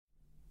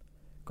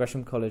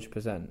Gresham College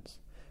presents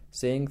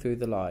Seeing Through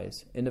the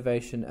Lies,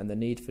 Innovation and the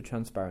Need for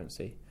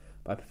Transparency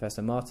by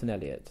Professor Martin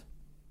Elliott.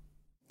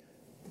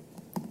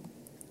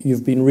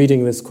 You've been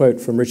reading this quote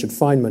from Richard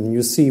Feynman, and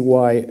you see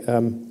why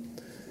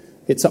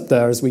it's up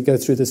there as we go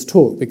through this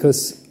talk,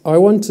 because I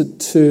wanted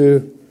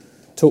to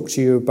talk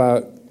to you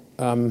about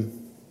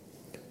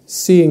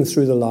seeing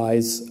through the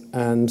lies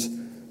and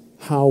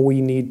how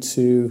we need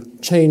to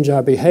change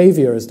our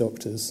behavior as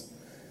doctors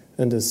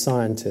and as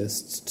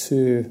scientists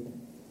to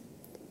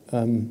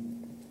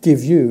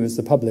give you, as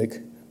the public,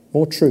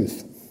 more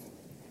truth.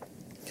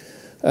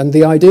 And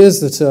the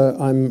ideas that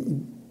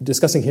I'm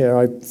discussing here,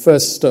 I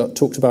first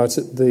talked about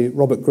at the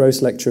Robert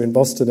Gross lecture in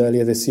Boston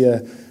earlier this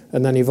year,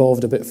 and then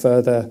evolved a bit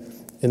further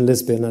in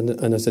Lisbon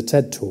and as a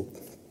TED talk.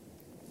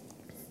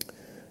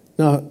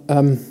 Now,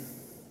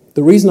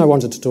 the reason I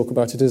wanted to talk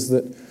about it is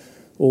that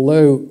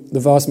although the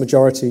vast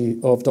majority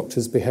of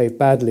doctors behave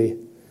badly,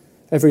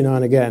 every now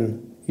and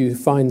again you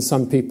find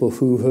some people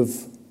who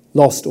have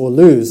lost or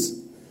lose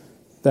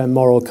their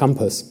moral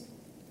compass.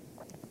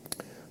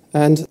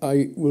 And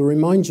I will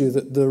remind you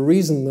that the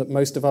reason that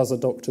most of us are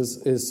doctors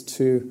is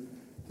to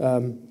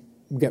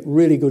get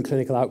really good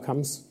clinical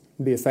outcomes,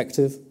 be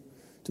effective,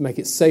 to make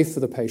it safe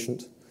for the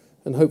patient,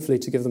 and hopefully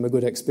to give them a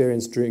good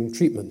experience during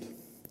treatment.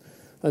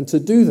 And to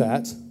do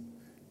that,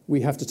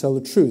 we have to tell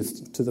the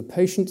truth to the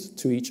patient,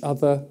 to each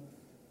other,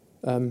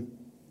 and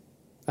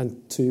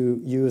to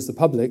you as the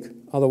public.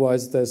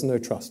 Otherwise, there's no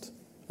trust.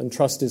 And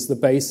trust is the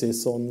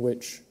basis on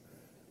which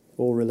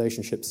all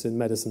relationships in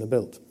medicine are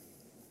built.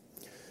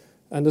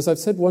 And as I've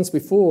said once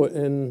before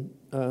in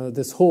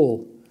this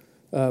hall,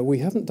 we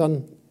haven't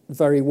done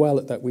very well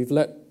at that. We've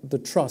let the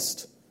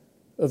trust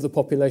of the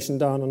population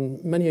down on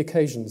many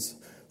occasions,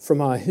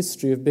 from our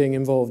history of being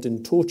involved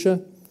in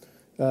torture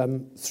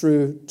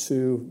through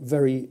to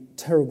very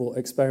terrible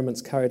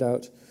experiments carried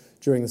out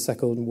during the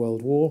Second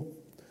World War.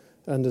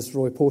 And as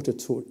Roy Porter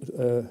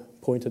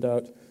pointed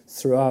out,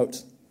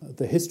 throughout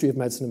the history of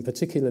medicine, and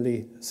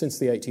particularly since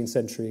the 18th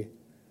century,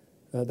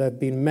 there have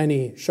been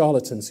many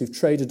charlatans who've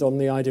traded on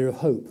the idea of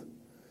hope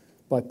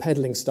by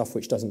peddling stuff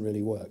which doesn't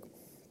really work.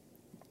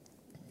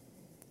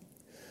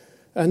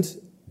 And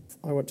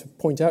I want to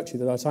point out to you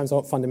that our times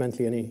aren't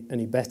fundamentally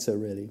any better,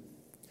 really.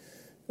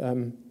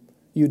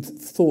 You'd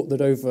thought that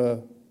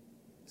over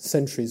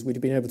centuries we'd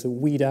have been able to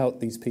weed out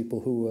these people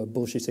who were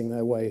bullshitting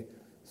their way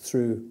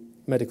through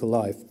medical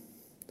life.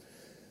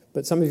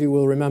 But some of you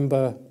will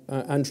remember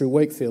Andrew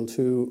Wakefield,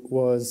 who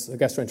was a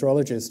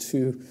gastroenterologist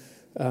who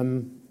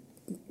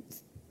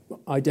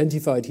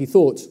identified, he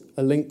thought,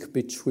 a link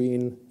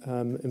between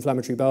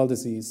inflammatory bowel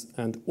disease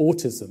and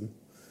autism.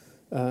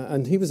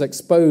 And he was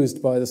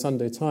exposed by the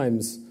Sunday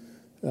Times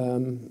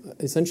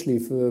essentially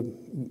for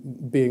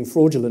being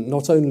fraudulent,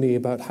 not only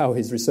about how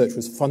his research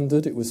was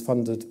funded, it was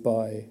funded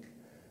by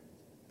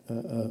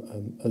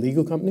a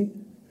legal company,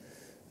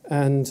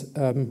 and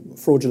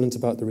fraudulent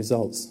about the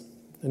results.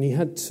 And he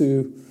had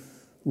to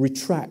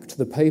retract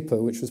the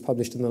paper, which was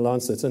published in The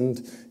Lancet,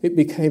 and it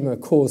became a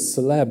cause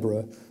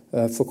célèbre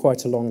for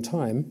quite a long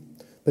time.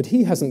 But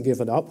he hasn't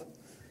given up.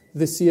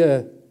 This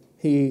year,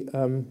 he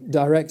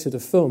directed a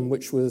film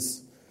which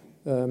was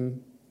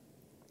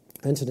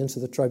entered into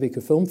the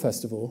Tribeca Film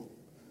Festival,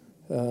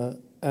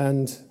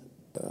 and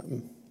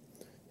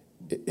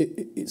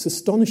it's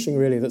astonishing,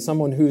 really, that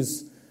someone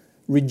who's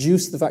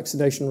reduced the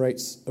vaccination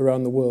rates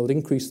around the world,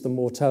 increased the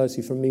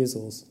mortality from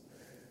measles,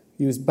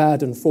 used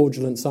bad and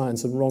fraudulent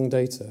science and wrong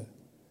data,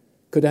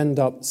 could end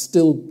up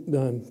still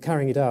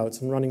carrying it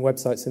out and running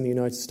websites in the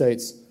United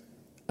States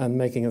and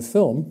making a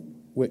film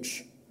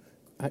which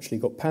actually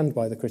got panned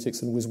by the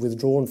critics and was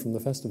withdrawn from the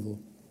festival.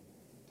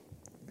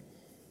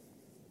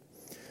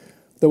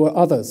 There were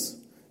others,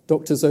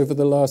 doctors over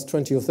the last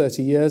 20 or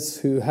 30 years,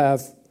 who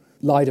have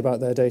lied about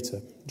their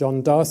data.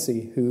 John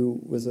Darcy,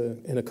 who was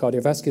in a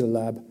cardiovascular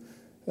lab,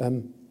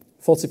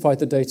 falsified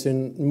the data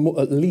in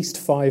at least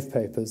 5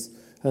 papers,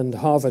 and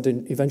Harvard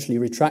eventually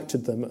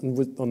retracted them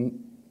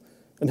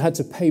and had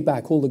to pay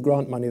back all the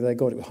grant money they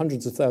got,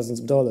 hundreds of thousands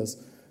of dollars,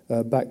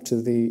 back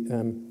to the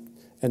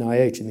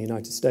NIH in the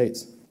United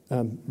States.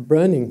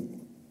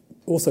 Browning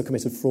also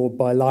committed fraud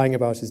by lying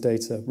about his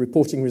data,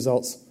 reporting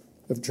results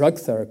of drug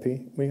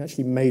therapy. We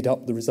actually made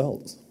up the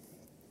results.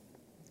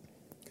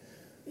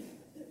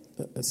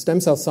 A stem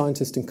cell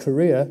scientist in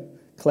Korea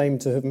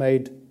claimed to have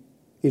made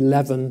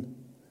 11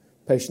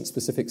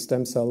 patient-specific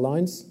stem cell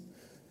lines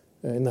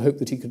in the hope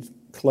that he could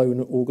clone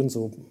organs,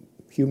 or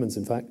humans,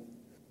 in fact.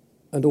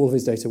 And all of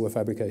his data were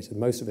fabricated,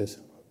 most of it,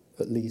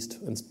 at least,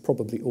 and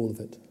probably all of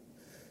it.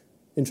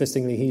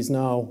 Interestingly, he's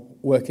now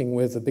working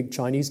with a big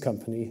Chinese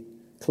company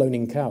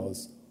cloning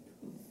cows.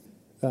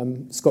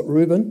 Scott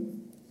Rubin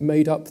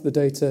made up the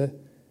data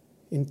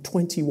in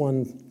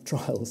 21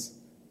 trials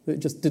that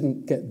just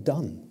didn't get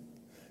done,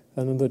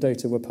 and then the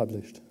data were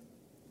published.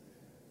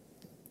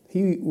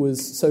 He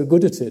was so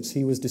good at it,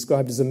 he was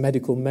described as a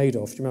medical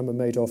Madoff. Do you remember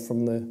Madoff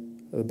from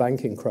the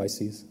banking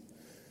crises?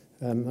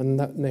 And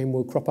that name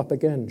will crop up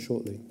again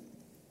shortly.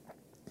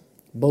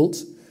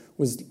 Bolt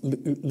was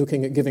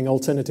looking at giving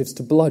alternatives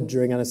to blood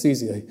during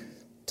anesthesia.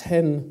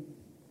 10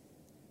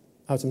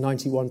 out of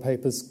 91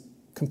 papers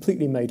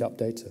completely made up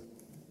data.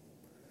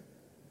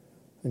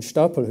 And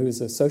Staupel, who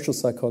is a social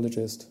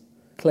psychologist,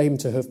 claimed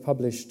to have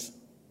published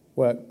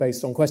work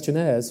based on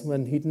questionnaires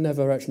when he'd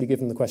never actually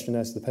given the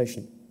questionnaires to the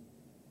patient.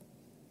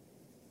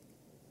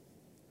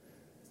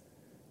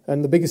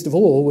 And the biggest of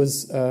all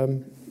was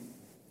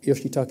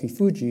Yoshitaka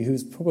Fuji,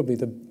 who's probably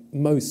the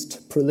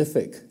most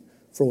prolific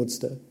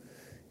fraudster.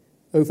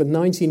 Over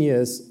 19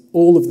 years,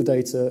 all of the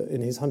data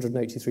in his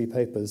 183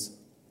 papers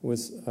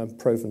was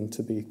proven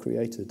to be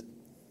created.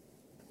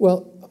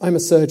 Well, I'm a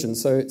surgeon,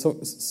 so it's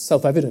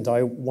self-evident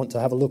I want to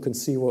have a look and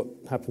see what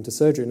happened to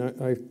surgery.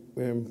 And I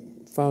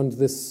found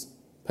this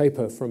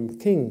paper from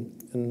King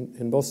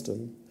in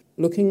Boston,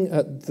 looking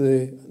at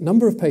the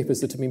number of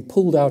papers that have been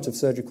pulled out of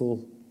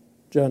surgical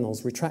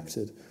journals,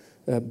 retracted,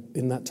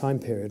 in that time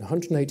period.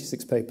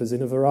 186 papers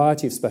in a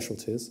variety of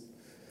specialties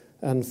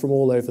and from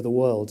all over the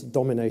world,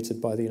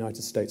 dominated by the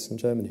United States and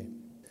Germany.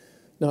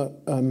 Now,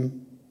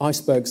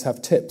 icebergs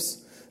have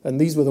tips, and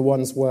these were the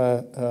ones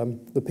where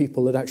the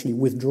people had actually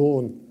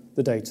withdrawn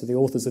the data, the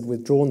authors had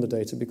withdrawn the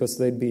data because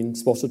they'd been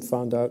spotted,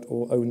 found out,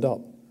 or owned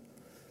up.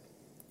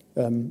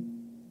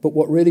 But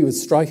what really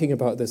was striking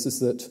about this is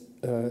that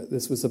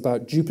this was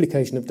about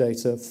duplication of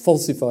data,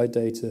 falsified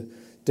data,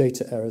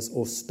 data errors,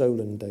 or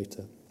stolen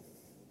data.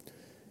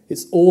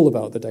 It's all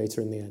about the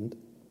data in the end.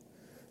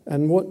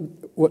 And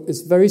what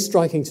is very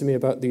striking to me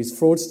about these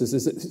fraudsters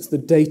is that it's the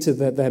data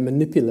that they're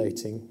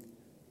manipulating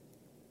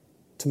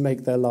to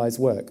make their lies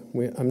work.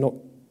 I'm not,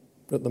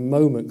 at the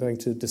moment, going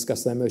to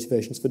discuss their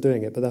motivations for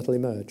doing it, but that'll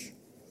emerge.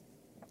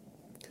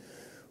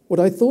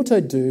 What I thought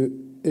I'd do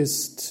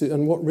is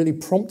and what really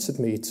prompted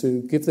me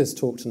to give this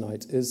talk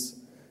tonight is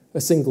a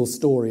single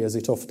story, as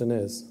it often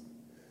is,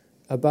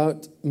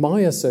 about my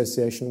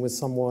association with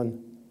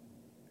someone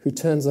who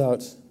turns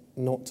out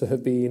not to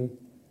have been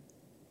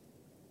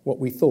what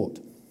we thought.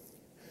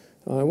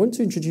 I want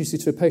to introduce you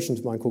to a patient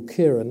of mine called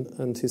Kieran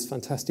and his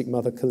fantastic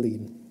mother,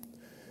 Colleen.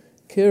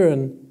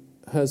 Kieran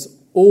has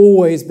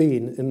always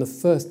been in the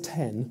first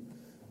 10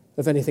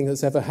 of anything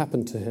that's ever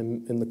happened to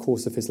him in the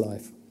course of his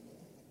life.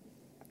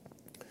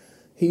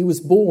 He was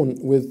born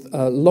with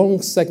a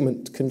long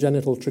segment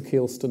congenital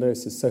tracheal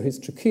stenosis, so his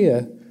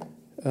trachea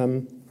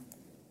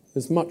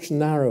is much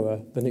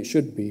narrower than it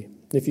should be.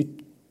 If you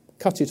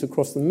cut it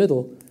across the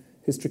middle,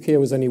 his trachea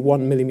was only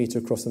 1 millimetre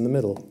across in the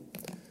middle.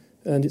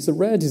 And it's a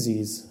rare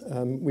disease.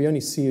 We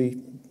only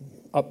see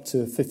up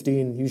to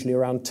 15, usually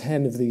around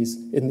 10 of these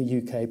in the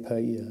UK per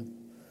year.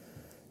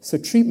 So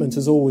treatment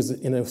has always,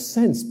 in a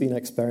sense, been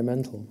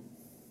experimental.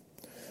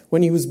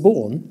 When he was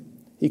born,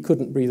 he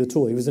couldn't breathe at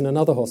all. He was in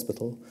another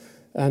hospital,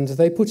 and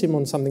they put him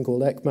on something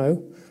called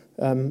ECMO,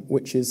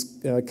 which is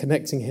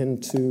connecting him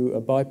to a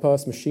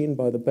bypass machine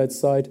by the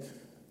bedside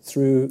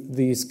through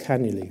these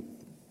cannulae.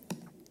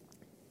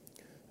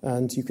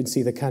 And you can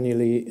see the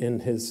cannulae in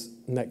his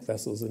neck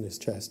vessels in his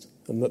chest,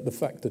 and the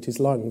fact that his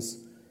lungs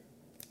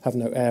have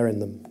no air in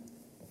them.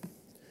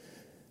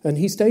 And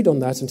he stayed on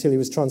that until he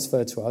was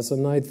transferred to us,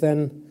 and I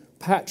then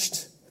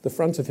patched the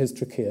front of his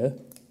trachea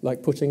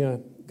like putting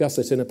a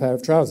gusset in a pair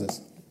of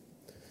trousers.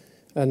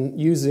 And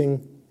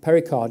using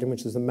pericardium,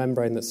 which is the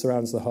membrane that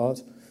surrounds the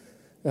heart,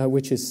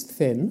 which is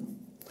thin,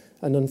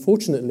 and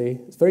unfortunately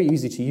it's very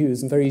easy to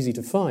use and very easy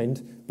to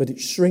find, but it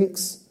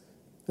shrinks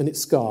and it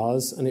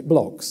scars and it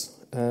blocks.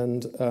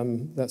 And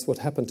that's what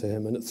happened to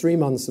him. And at 3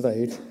 months of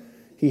age,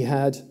 he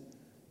had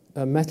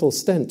a metal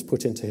stent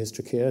put into his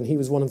trachea, and he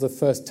was one of the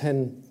first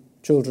 10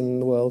 children in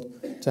the world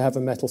to have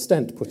a metal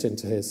stent put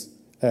into his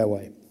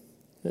airway.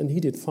 And he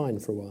did fine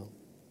for a while.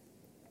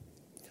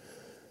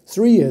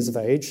 3 years of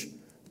age,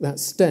 that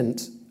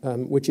stent,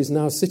 which is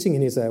now sitting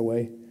in his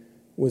airway,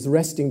 was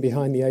resting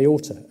behind the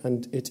aorta,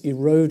 and it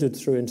eroded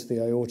through into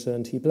the aorta,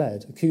 and he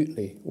bled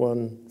acutely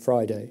one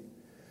Friday.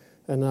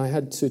 And I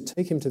had to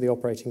take him to the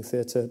operating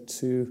theatre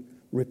to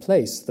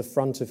replace the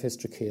front of his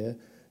trachea.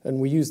 And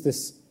we used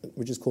this,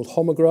 which is called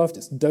homograft.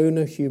 It's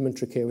donor human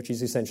trachea, which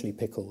is essentially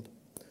pickled.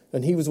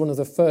 And he was one of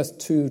the first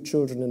 2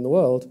 children in the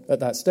world at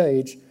that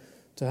stage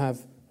to have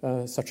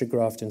such a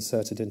graft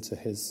inserted into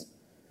his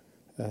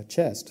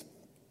chest.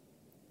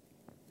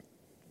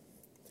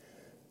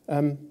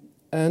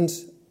 And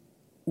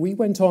we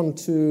went on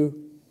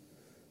to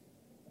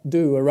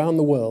do, around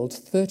the world,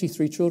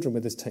 33 children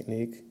with this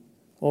technique,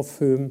 of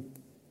whom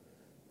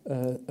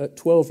at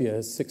 12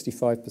 years,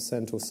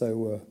 65% or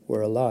so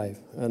were alive.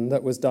 And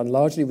that was done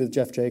largely with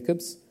Jeff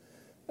Jacobs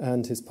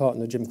and his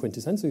partner Jim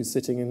Quintessenza, who's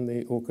sitting in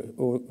the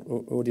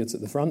audience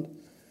at the front,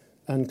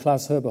 and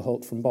Klaus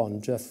Herberholt from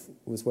Bonn. Jeff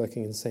was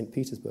working in St.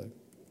 Petersburg.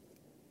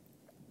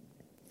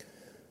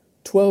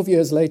 12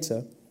 years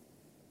later,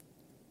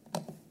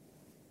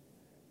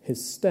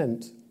 his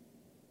stent,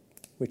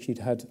 which he'd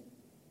had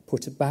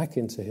put back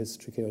into his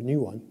trachea, a new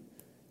one,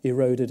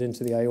 eroded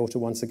into the aorta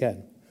once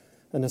again.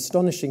 And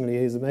astonishingly,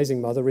 his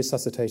amazing mother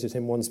resuscitated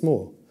him once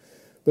more.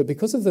 But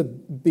because of the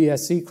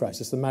BSE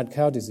crisis, the mad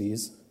cow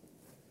disease,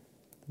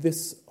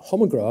 this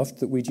homograft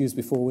that we'd used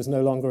before was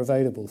no longer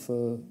available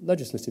for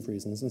legislative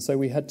reasons. And so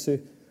we had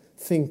to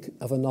think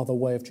of another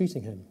way of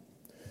treating him.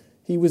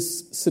 He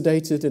was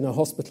sedated in a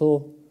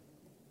hospital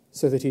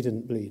so that he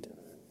didn't bleed.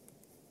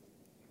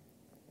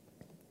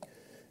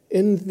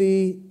 In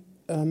the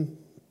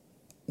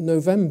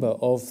November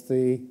of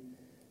the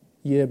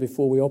year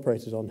before we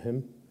operated on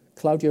him,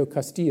 Claudio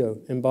Castillo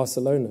in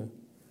Barcelona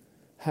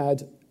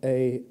had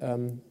a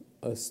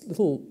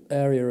little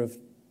area of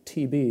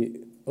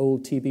TB,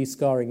 old TB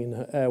scarring in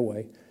her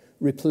airway,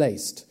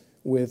 replaced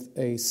with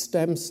a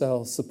stem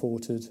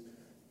cell-supported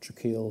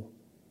tracheal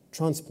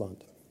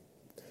transplant.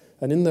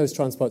 And in those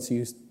transplants,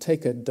 you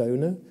take a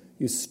donor,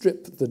 you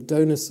strip the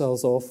donor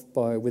cells off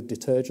with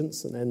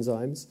detergents and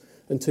enzymes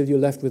until you're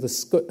left with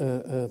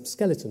a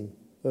skeleton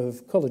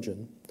of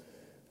collagen,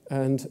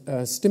 and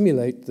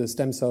stimulate the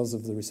stem cells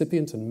of the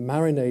recipient and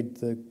marinate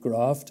the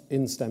graft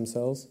in stem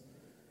cells,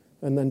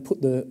 and then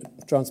put the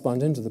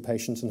transplant into the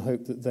patient and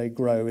hope that they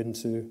grow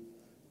into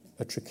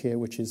a trachea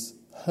which is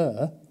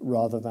her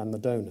rather than the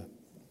donor.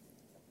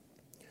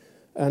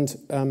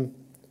 And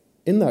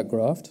in that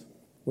graft,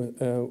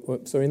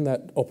 in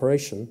that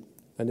operation,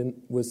 the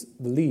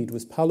lead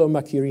was Paolo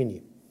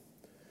Macchiarini.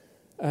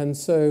 And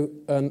so,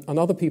 and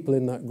other people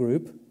in that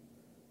group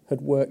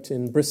had worked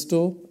in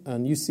Bristol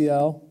and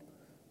UCL,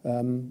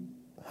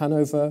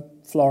 Hanover,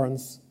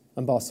 Florence,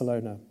 and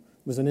Barcelona.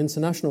 It was an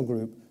international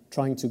group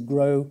trying to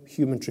grow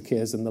human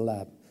tracheas in the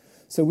lab.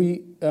 So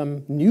we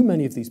knew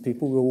many of these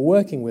people, we were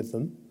working with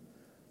them,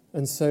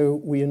 and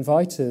so we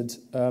invited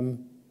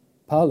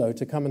Paolo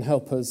to come and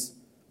help us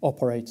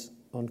operate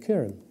on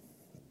Kieran.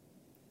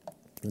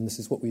 And this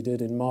is what we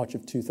did in March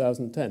of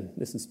 2010.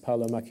 This is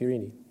Paolo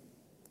Macchiarini.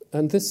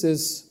 And this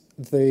is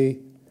the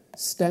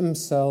stem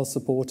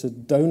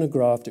cell-supported donor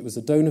graft. It was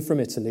a donor from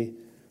Italy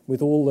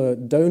with all the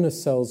donor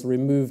cells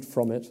removed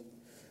from it.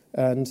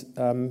 And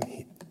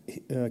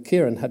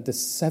Kieran had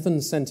this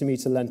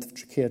 7-centimetre length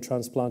trachea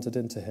transplanted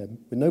into him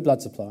with no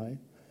blood supply.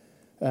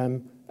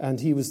 And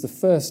he was the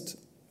first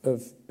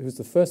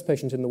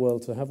patient in the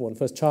world to have one,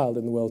 first child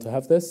in the world to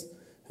have this.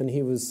 And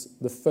he was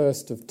the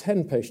first of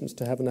 10 patients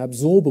to have an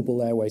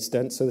absorbable airway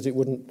stent so that it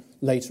wouldn't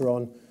later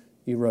on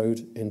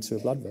erode into a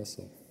blood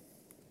vessel.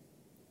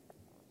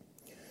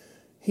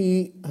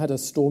 He had a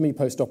stormy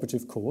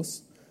post-operative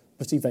course,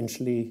 but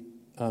eventually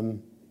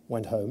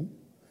went home.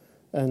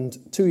 And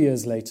 2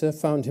 years later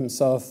found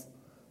himself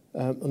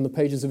on the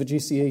pages of a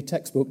GCE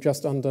textbook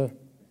just under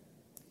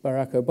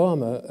Barack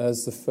Obama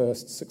as the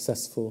first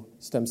successful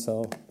stem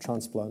cell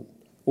transplant,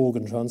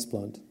 organ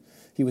transplant.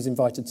 He was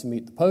invited to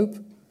meet the Pope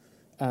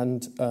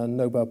and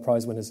Nobel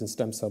Prize winners in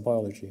stem cell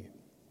biology.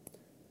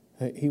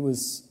 It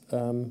was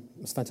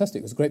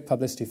fantastic. It was great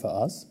publicity for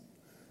us,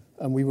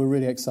 and we were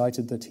really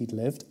excited that he'd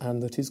lived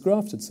and that his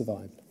graft had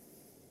survived.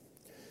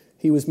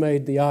 He was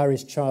made the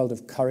Irish Child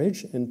of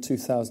Courage in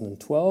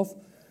 2012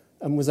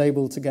 and was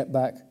able to get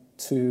back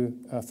to,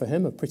 for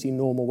him, a pretty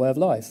normal way of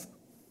life.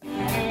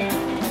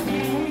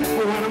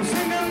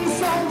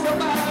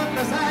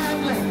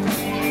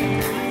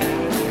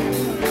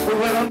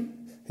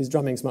 His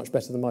drumming's much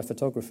better than my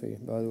photography,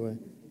 by the way.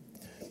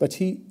 But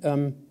he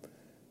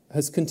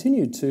has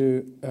continued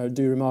to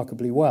do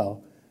remarkably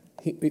well.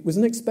 It was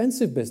an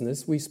expensive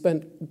business. We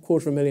spent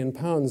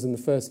 £250,000 in the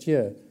first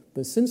year.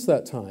 But since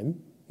that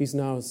time, he's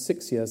now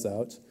 6 years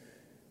out,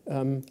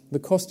 the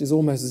cost is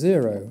almost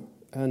zero.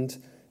 And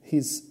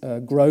he's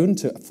grown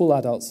to full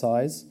adult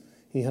size.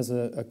 He has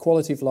a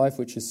quality of life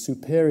which is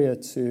superior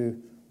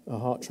to a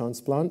heart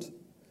transplant.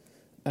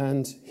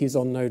 And he's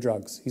on no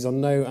drugs. He's on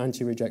no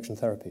anti-rejection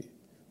therapy,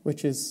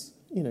 which is,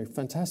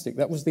 fantastic.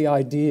 That was the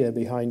idea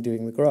behind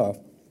doing the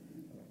graft.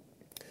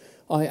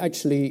 I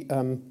actually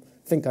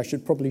think I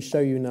should probably show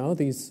you now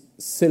these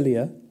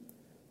cilia,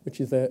 which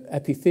is the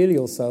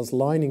epithelial cells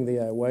lining the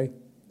airway,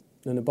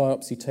 and a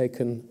biopsy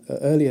taken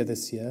earlier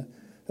this year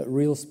at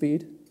real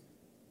speed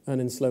and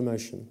in slow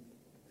motion.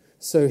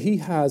 So he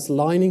has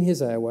lining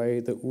his airway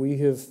that we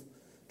have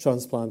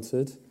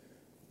transplanted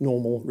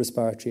normal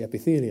respiratory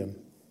epithelium.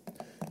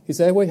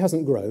 His airway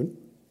hasn't grown.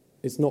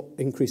 It's not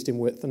increased in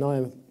width, and I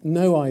have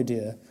no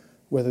idea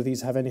whether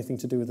these have anything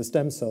to do with the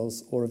stem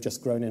cells or have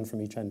just grown in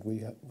from each end.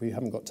 We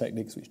haven't got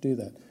techniques which do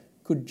that.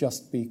 Could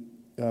just be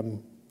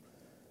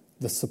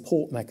the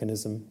support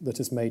mechanism that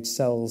has made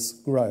cells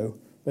grow.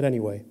 But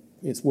anyway,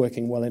 it's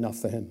working well enough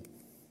for him.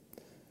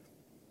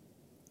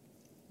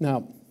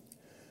 Now,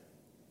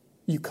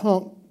 you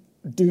can't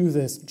do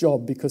this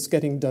job because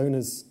getting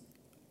donors,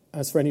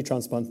 as for any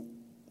transplant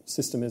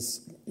system,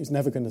 is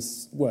never going to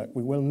work.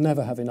 We will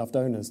never have enough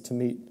donors to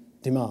meet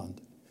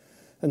demand.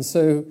 And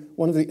so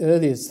one of the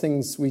earliest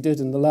things we did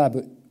in the lab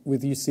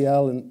with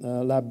UCL, and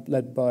a lab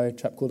led by a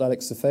chap called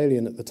Alex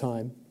Safalian at the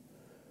time,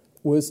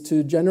 was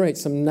to generate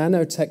some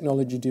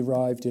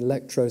nanotechnology-derived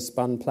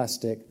electro-spun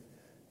plastic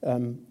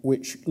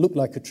which looked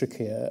like a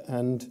trachea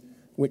and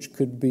which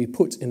could be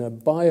put in a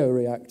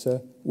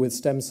bioreactor with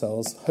stem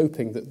cells,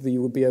 hoping that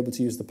you would be able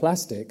to use the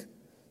plastic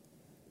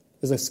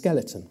as a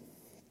skeleton.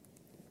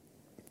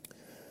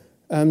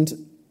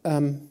 And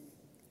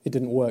it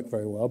didn't work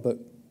very well, but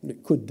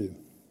it could do,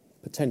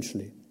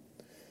 potentially.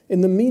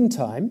 In the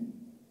meantime,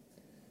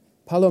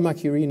 Paolo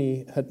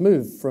Macchiarini had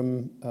moved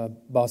from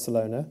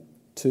Barcelona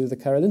to the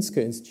Karolinska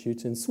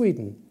Institute in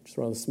Sweden, which is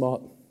a rather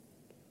smart,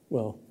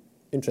 well,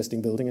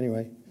 interesting building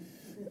anyway.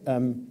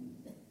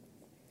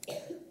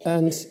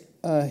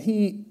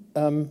 He,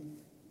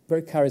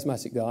 very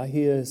charismatic guy,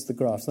 here's the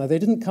graphs. Now, they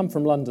didn't come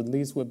from London.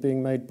 These were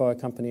being made by a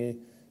company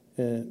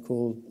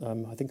called,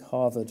 I think,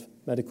 Harvard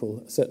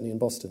Medical, certainly in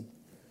Boston.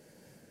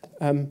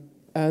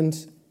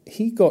 And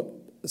he got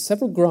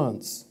several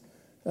grants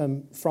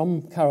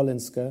from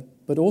Karolinska,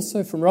 but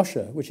also from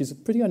Russia, which is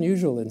pretty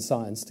unusual in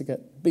science to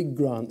get big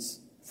grants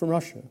from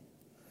Russia.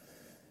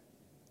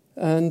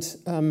 And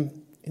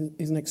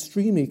he's an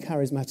extremely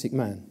charismatic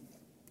man.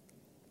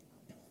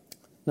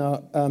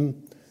 Now,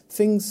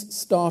 things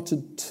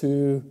started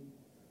to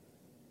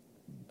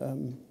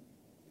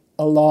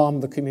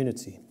alarm the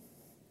community.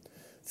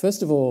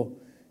 First of all,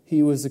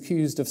 he was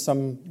accused of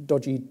some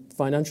dodgy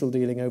financial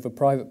dealing over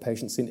private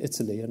patients in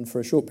Italy, and for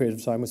a short period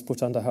of time was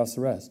put under house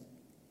arrest.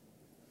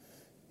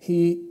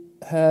 He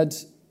had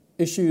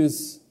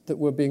issues that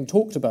were being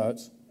talked about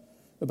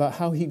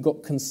how he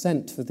got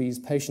consent for these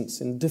patients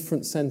in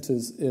different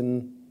centers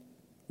in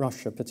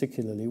Russia,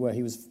 particularly, where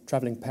he was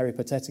traveling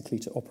peripatetically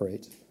to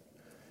operate.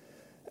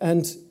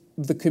 And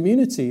the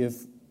community of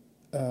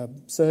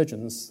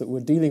surgeons that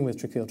were dealing with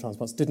tracheal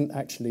transplants didn't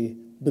actually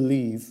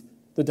believe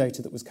the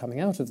data that was coming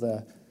out of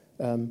there,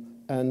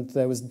 and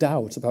there was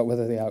doubt about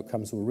whether the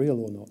outcomes were real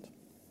or not.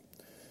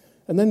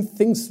 And then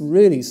things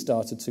really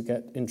started to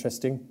get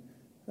interesting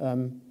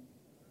in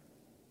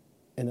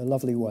a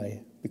lovely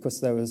way, because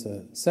there was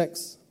a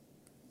sex,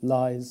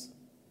 lies,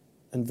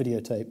 and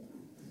videotape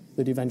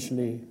that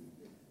eventually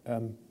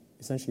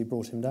essentially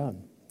brought him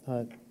down.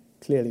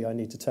 Clearly, I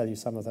need to tell you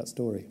some of that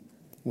story.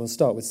 We'll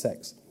start with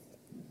sex.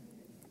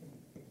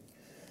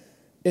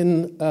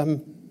 In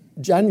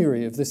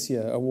January of this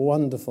year, a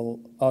wonderful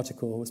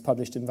article was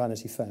published in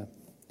Vanity Fair.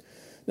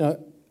 Now,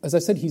 as I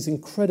said, he's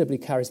incredibly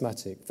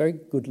charismatic, very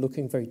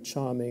good-looking, very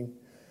charming,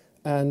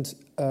 and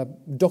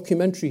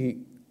documentary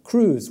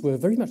crews were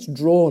very much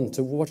drawn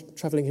to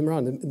travelling him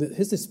around.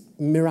 Here's this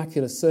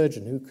miraculous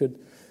surgeon who could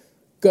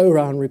go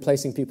around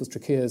replacing people's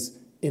tracheas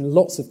in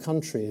lots of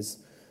countries,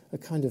 a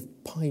kind of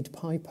Pied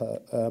Piper,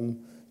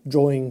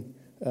 drawing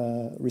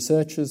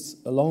researchers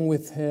along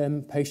with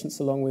him, patients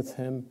along with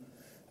him.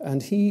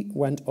 And he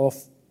went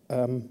off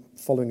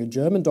following a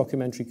German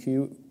documentary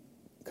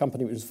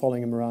company which was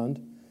following him around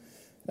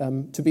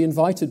to be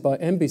invited by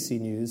NBC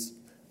News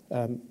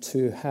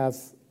to have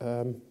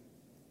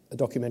a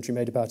documentary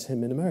made about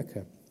him in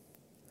America.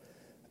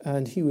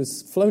 And he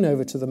was flown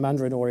over to the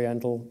Mandarin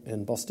Oriental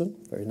in Boston,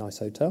 very nice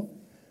hotel,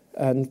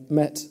 and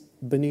met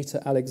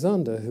Benita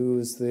Alexander, who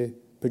was the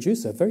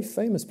producer, a very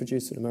famous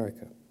producer in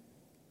America.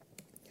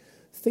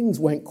 Things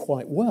went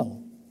quite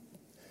well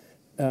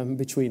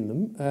between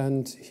them,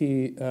 and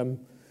he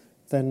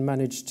then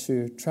managed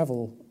to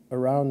travel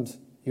around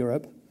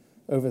Europe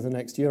over the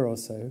next year or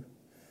so.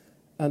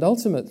 And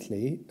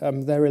ultimately,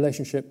 their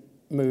relationship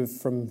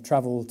moved from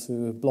travel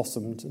to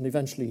blossomed, and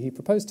eventually he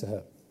proposed to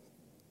her.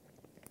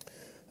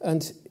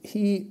 And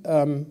he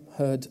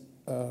had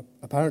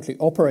apparently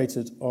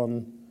operated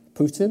on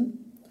Putin,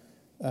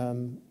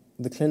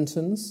 the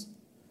Clintons,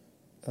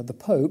 the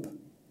Pope,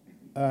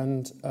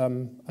 and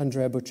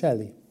Andrea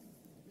Bocelli.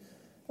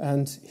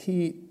 And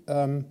he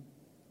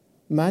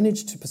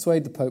managed to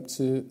persuade the Pope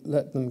to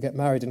let them get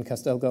married in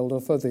Castel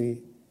Gandolfo,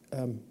 the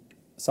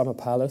summer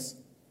palace.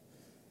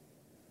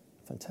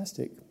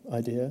 Fantastic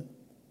idea.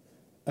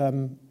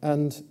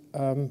 And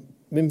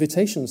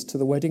invitations to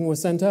the wedding were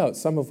sent out,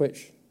 some of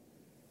which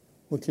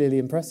were clearly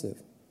impressive.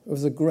 It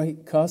was a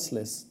great cast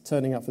list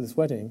turning up for this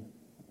wedding.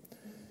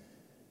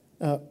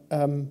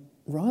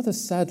 Rather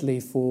sadly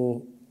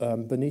for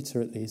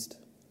Benita, at least,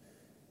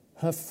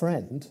 her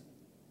friend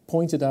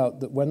pointed out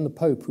that when the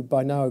Pope, who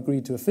by now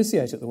agreed to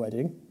officiate at the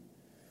wedding,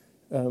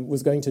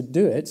 was going to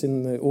do it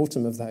in the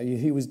autumn of that year,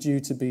 he was due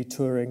to be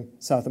touring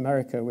South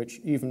America, which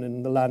even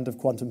in the land of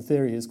quantum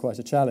theory is quite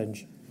a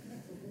challenge.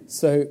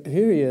 So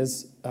here he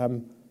is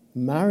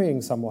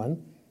marrying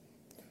someone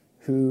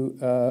who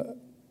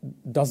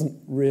doesn't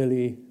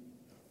really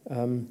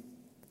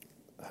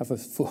have her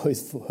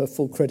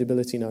full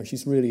credibility now.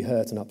 She's really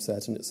hurt and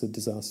upset, and it's a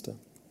disaster.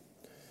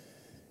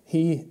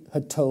 He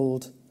had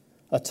told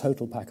a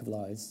total pack of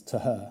lies to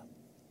her.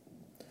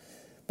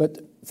 But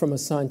from a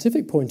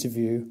scientific point of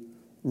view,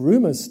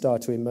 rumours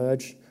start to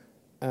emerge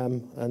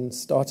and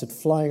started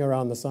flying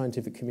around the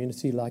scientific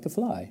community like a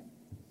fly.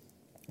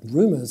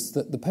 Rumours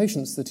that the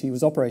patients that he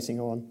was operating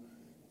on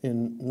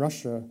in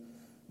Russia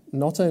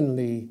not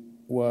only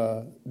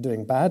were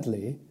doing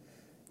badly,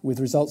 with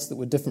results that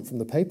were different from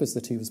the papers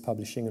that he was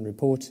publishing and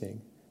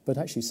reporting, but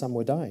actually some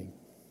were dying.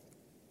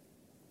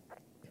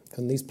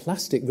 And these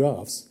plastic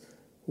grafts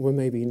were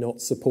maybe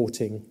not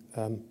supporting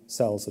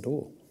cells at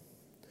all.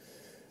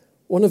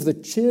 One of the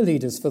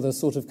cheerleaders for the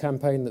sort of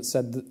campaign that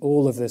said that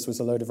all of this was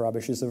a load of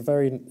rubbish is a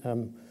very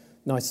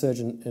nice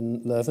surgeon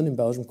in Leuven in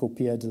Belgium called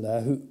Pierre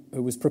Delaire,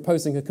 who was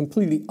proposing a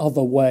completely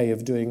other way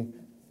of doing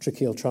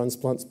tracheal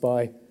transplants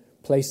by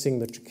placing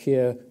the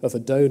trachea of a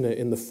donor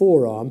in the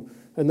forearm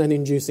and then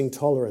inducing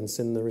tolerance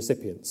in the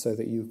recipient so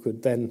that you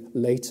could then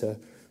later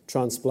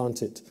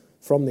transplant it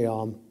from the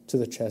arm to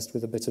the chest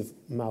with a bit of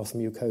mouth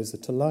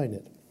mucosa to line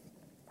it.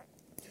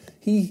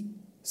 He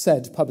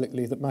said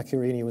publicly that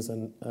Macchiarini was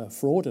a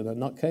fraud and a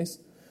nutcase,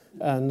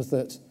 and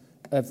that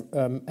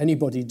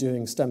anybody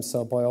doing stem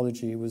cell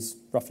biology was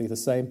roughly the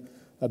same,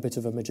 a bit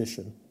of a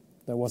magician.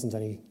 There wasn't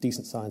any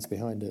decent science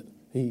behind it.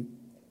 He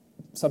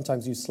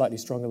sometimes used slightly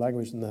stronger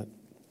language than that.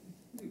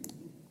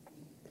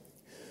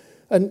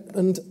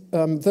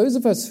 And those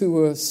of us who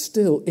were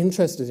still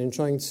interested in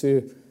trying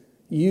to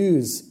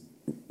use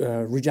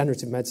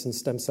regenerative medicine,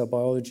 stem cell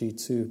biology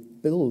to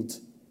build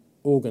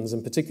organs,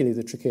 and particularly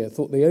the trachea,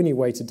 thought the only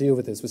way to deal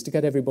with this was to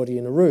get everybody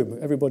in a room,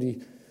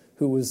 everybody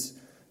who was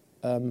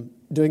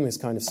doing this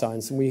kind of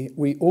science. And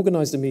we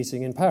organized a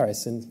meeting in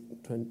Paris in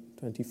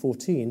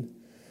 2014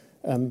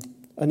 and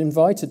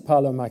invited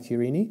Paolo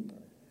Macchiarini,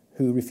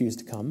 who refused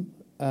to come,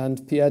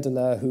 and Pierre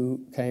Dallaire,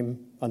 who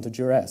came under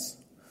duress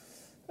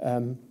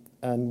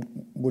and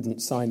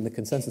wouldn't sign the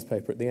consensus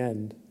paper at the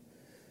end,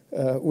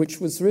 which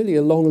was really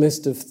a long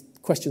list of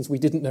questions we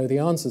didn't know the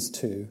answers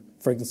to.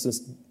 For instance,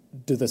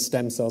 do the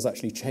stem cells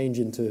actually change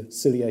into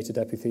ciliated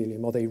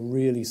epithelium? Are they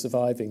really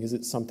surviving? Is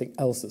it something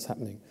else that's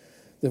happening?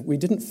 That we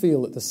didn't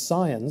feel that the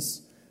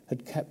science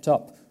had kept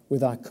up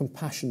with our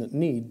compassionate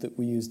need that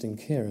we used in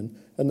Kieran,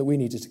 and that we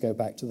needed to go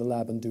back to the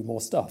lab and do more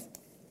stuff.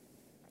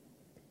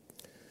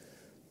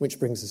 Which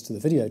brings us to the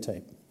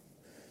videotape.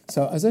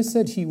 So, as I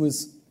said, he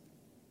was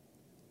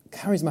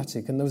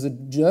charismatic, and there was a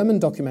German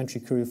documentary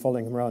crew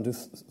following him around who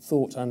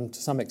thought, and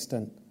to some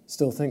extent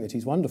still think, that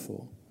he's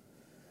wonderful.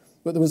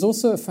 But there was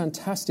also a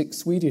fantastic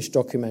Swedish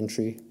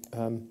documentary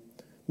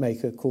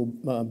maker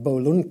called Bo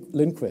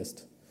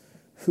Lundqvist,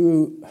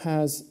 who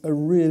has a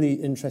really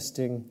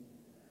interesting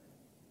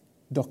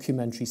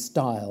documentary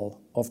style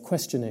of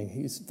questioning.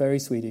 He's very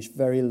Swedish,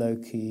 very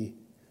low-key,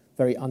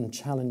 very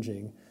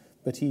unchallenging,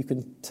 but you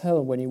can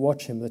tell when you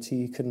watch him that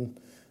he can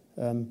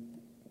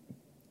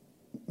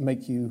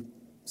make you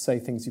say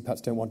things you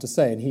perhaps don't want to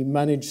say. And he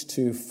managed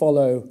to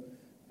follow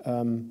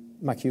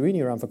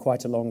Macchiarini around for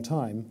quite a long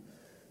time.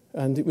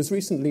 And it was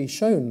recently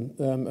shown,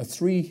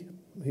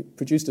 he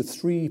produced a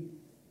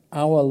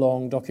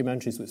 3-hour-long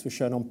documentary which was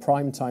shown on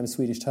primetime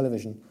Swedish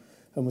television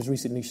and was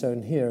recently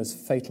shown here as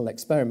Fatal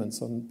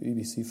Experiments on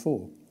BBC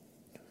 4.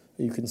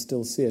 You can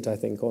still see it, I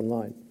think,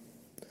 online.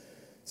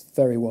 It's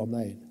very well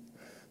made.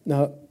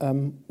 Now,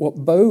 what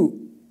Bo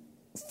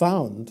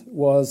found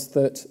was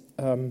that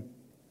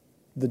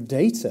the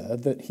data,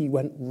 that he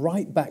went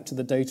right back to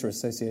the data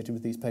associated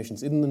with these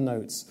patients in the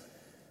notes,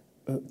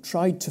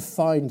 tried to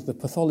find the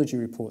pathology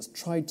reports,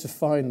 tried to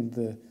find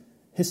the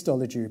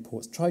histology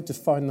reports, tried to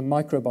find the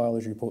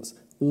microbiology reports,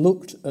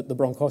 looked at the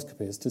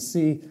bronchoscopies to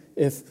see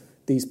if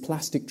these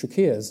plastic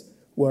tracheas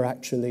were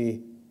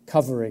actually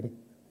covering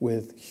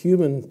with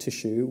human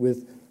tissue,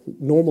 with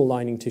normal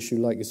lining tissue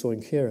like you saw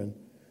in Kieran,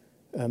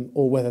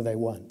 or whether they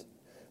weren't.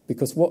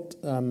 Because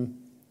what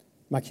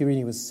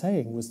Macchiarini was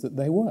saying was that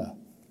they were.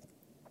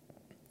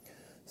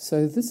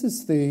 So this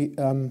is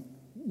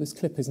this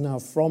clip is now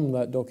from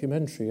that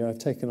documentary. I've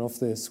taken off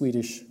the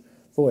Swedish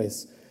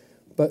voice.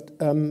 But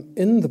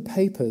in the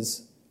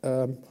papers,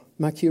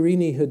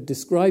 Macchiarini had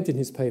described in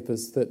his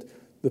papers that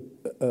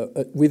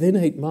within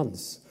 8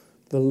 months,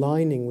 the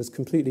lining was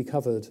completely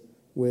covered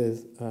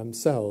with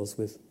cells,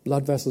 with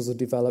blood vessels had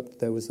developed.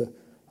 There was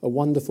a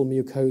wonderful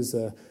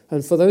mucosa.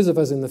 And for those of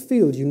us in the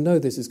field, you know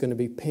this is going to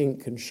be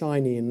pink and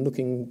shiny and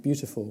looking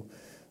beautiful.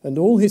 And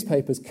all his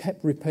papers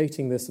kept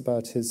repeating this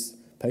about his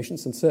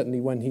patients, and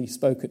certainly when he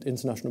spoke at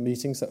international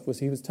meetings, that was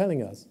what he was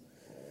telling us.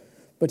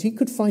 But he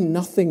could find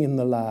nothing in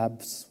the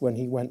labs when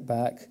he went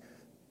back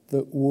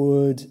that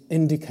would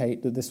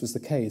indicate that this was the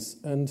case.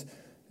 And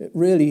it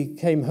really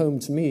came home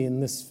to me in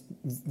this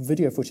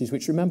video footage,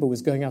 which, remember,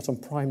 was going out on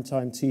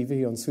primetime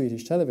TV on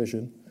Swedish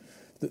television,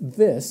 that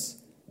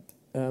this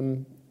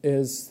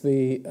is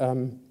the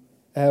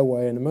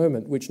airway in a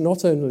moment, which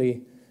not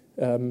only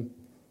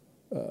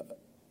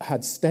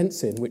had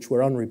stents in, which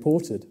were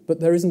unreported, but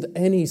there isn't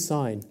any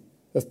sign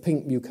of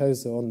pink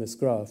mucosa on this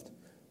graft.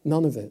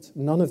 None of it.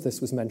 None of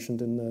this was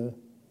mentioned in the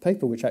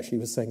paper, which actually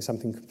was saying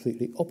something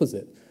completely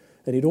opposite.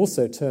 And it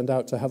also turned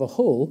out to have a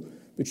hole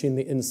between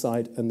the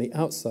inside and the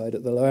outside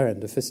at the lower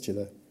end, a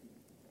fistula.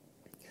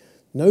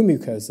 No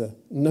mucosa,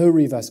 no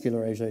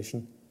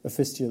revascularization, a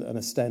fistula and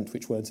a stent,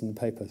 which weren't in the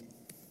paper.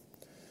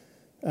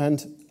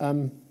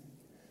 And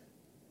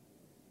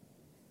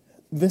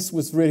this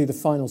was really the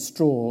final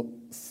straw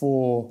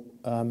for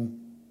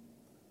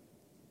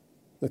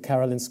the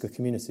Karolinska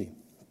community.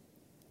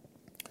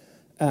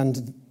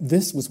 And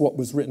this was what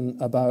was written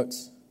about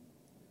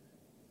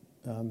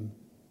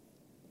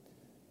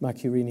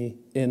Macchiarini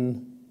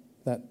in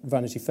that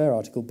Vanity Fair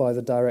article by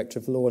the Director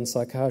of Law and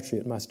Psychiatry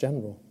at Mass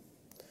General.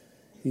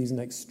 He's an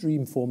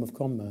extreme form of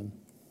con man.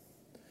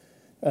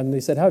 And they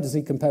said, how does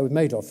he compare with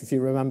Madoff? If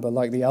you remember,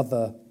 like the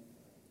other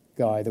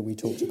guy that we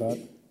talked about,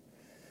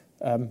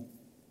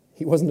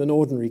 he wasn't an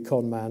ordinary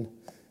con man.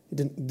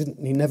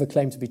 He never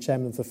claimed to be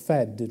chairman for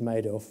Fed, did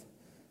Madoff.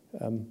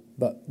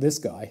 But this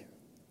guy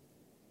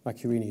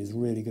Macchiarini is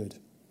really good.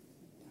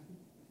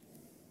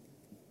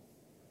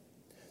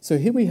 So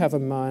here we have a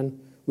man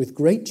with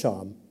great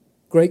charm,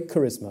 great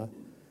charisma,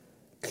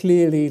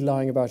 clearly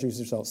lying about his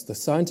results. The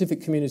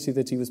scientific community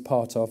that he was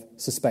part of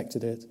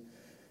suspected it.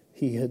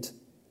 He had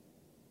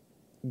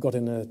got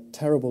in a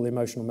terrible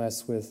emotional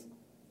mess with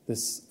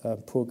this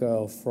poor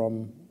girl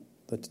from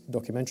the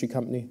documentary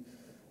company,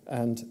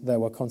 and there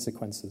were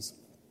consequences.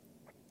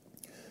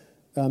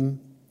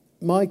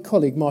 My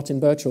colleague, Martin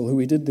Birchall, who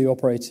we did the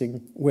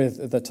operating with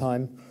at the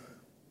time,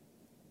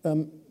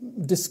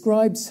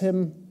 describes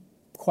him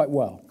quite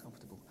well.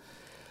 Comfortable.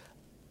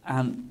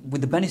 And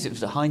with the benefit of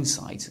the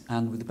hindsight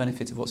and with the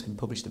benefit of what's been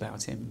published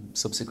about him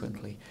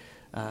subsequently,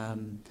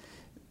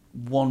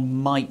 one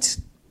might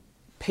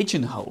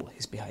pigeonhole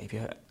his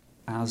behaviour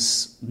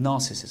as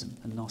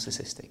narcissism and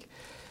narcissistic,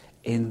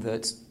 in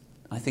that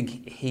I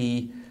think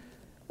he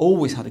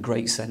always had a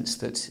great sense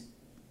that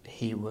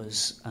he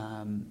was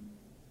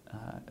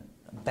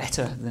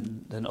better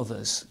than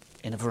others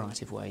in a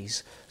variety of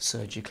ways,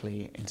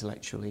 surgically,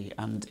 intellectually,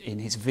 and in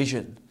his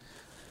vision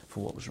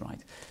for what was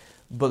right.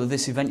 But that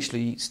this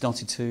eventually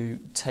started to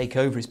take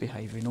over his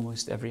behaviour in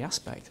almost every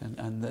aspect,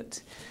 and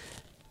that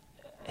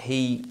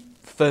he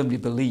firmly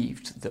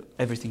believed that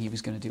everything he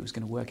was going to do was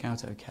going to work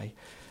out okay,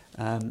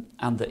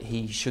 and that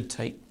he should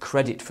take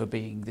credit for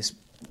being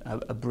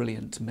a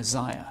brilliant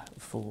messiah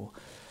for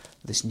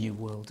this new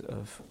world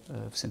of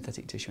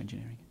synthetic tissue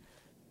engineering.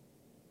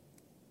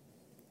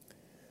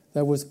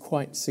 There was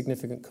quite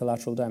significant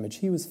collateral damage.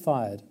 He was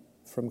fired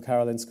from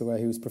Karolinska, where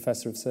he was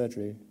professor of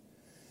surgery.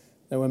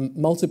 There were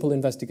multiple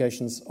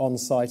investigations on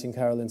site in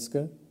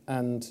Karolinska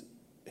and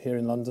here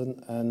in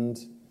London and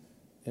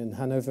in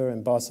Hanover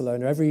and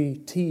Barcelona, every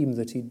team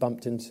that he'd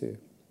bumped into.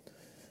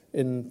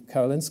 In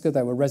Karolinska,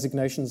 there were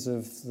resignations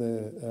of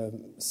the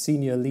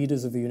senior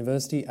leaders of the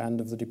university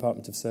and of the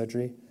Department of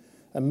Surgery.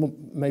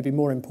 And maybe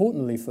more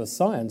importantly for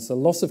science, a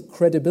loss of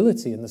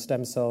credibility in the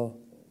stem cell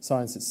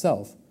science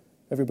itself.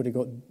 Everybody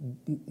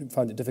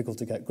found it difficult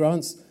to get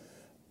grants.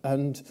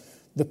 And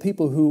the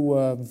people who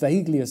were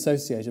vaguely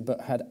associated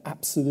but had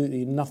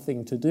absolutely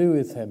nothing to do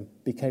with him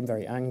became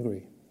very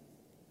angry.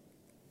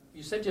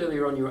 You said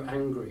earlier on you were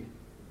angry.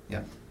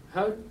 Yeah.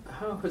 How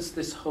has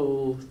this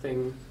whole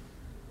thing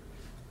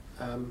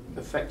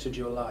affected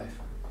your life?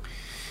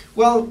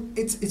 Well,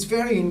 it's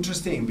very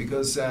interesting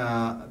because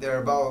there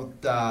are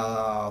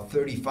about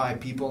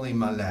 35 people in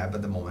my lab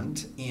at the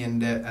moment,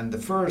 and the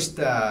first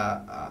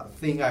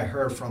thing I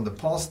heard from the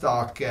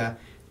postdoc,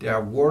 they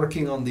are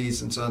working on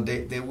this, and so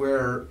they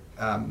were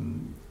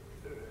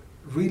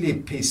really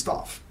pissed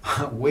off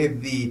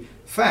with the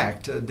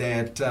fact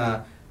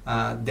that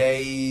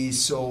they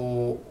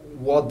saw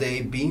what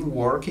they've been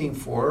working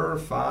for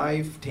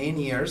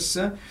 5-10 years,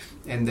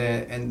 and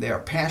their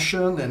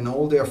passion and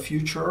all their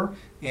future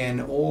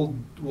and all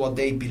what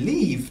they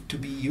believe to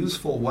be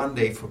useful one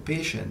day for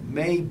patient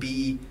may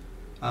be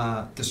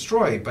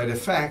destroyed by the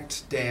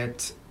fact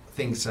that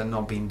things are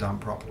not being done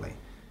properly.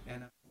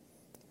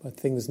 By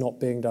things not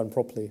being done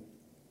properly.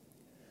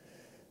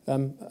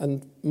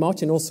 And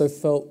Martin also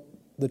felt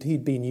that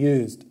he'd been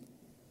used.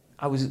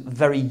 I was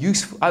very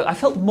useful. I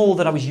felt more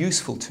that I was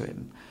useful to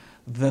him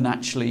than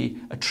actually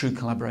a true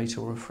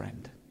collaborator or a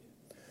friend.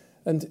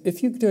 And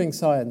if you're doing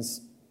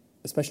science,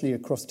 especially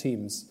across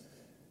teams,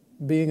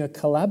 being a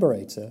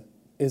collaborator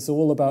is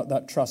all about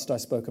that trust I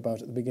spoke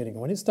about at the beginning.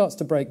 When it starts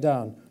to break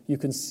down, you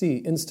can see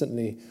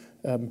instantly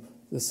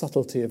the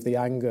subtlety of the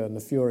anger and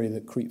the fury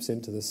that creeps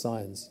into the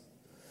science.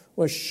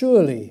 Well,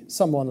 surely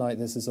someone like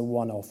this is a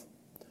one-off.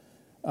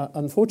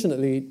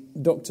 Unfortunately,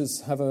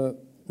 doctors have a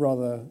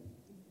rather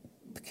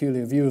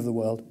peculiar view of the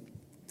world.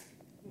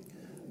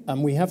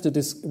 And we have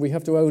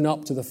to own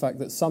up to the fact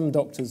that some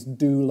doctors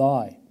do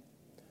lie.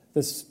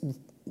 There's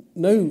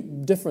no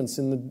difference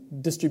in the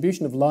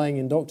distribution of lying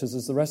in doctors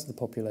as the rest of the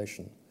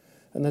population.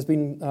 And there's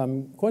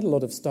been quite a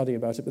lot of study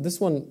about it, but this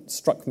one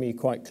struck me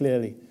quite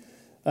clearly.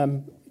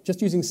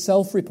 Just using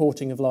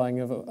self-reporting of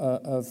lying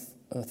of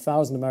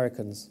 1,000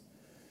 Americans,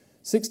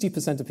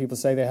 60% of people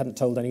say they hadn't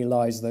told any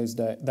lies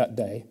that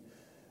day.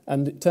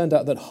 And it turned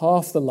out that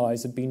half the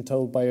lies had been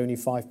told by only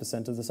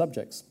 5% of the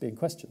subjects being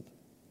questioned.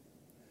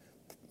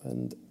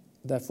 And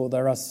therefore,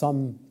 there are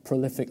some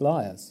prolific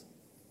liars.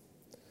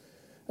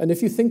 And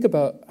if you think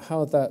about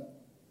how that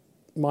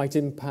might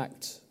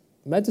impact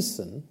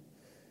medicine,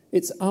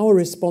 it's our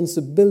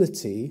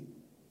responsibility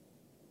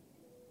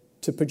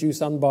to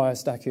produce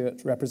unbiased,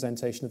 accurate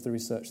representation of the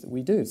research that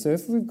we do. So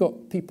if we've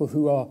got people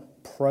who are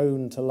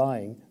prone to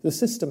lying, the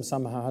system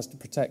somehow has to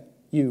protect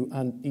you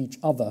and each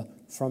other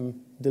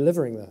from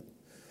delivering that.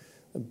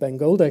 Ben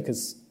Goldacre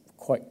has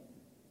quite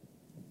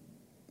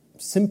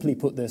simply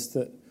put this,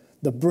 that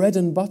the bread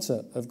and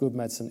butter of good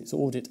medicine is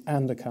audit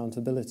and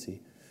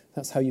accountability.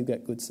 That's how you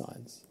get good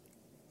science.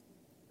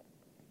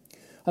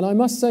 And I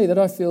must say that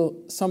I feel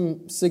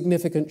some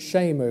significant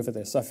shame over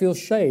this. I feel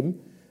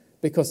shame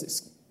because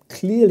it's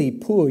clearly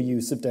poor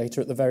use of data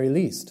at the very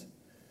least.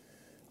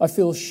 I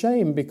feel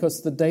shame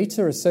because the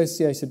data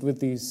associated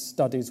with these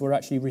studies were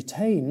actually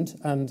retained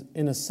and,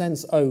 in a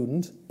sense,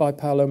 owned by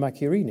Paolo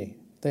Macchiarini.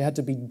 They had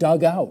to be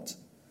dug out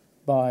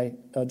by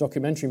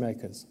documentary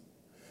makers.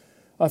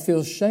 I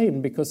feel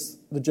shame because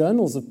the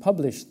journals have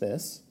published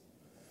this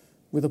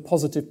with a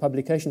positive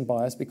publication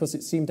bias because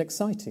it seemed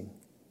exciting.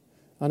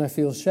 And I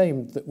feel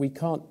shamed that we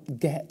can't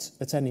get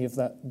at any of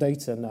that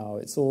data now.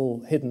 It's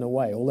all hidden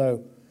away,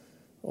 although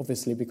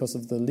obviously because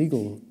of the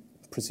legal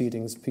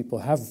proceedings, people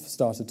have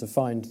started to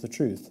find the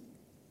truth.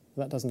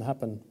 That doesn't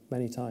happen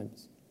many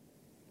times.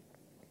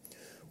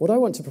 What I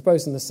want to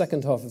propose in the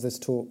second half of this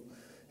talk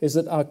is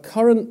that our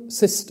current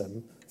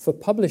system for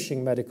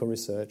publishing medical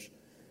research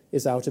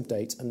is out of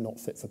date and not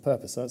fit for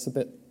purpose. So that's a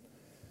bit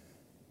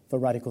of a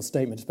radical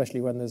statement,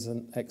 especially when there's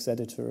an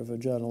ex-editor of a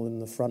journal in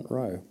the front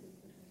row.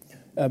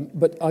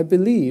 But I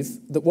believe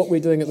that what we're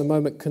doing at the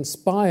moment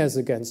conspires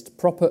against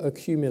proper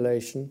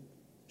accumulation,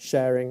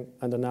 sharing,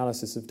 and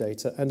analysis of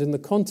data, and in the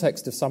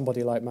context of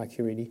somebody like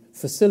Macchiarini,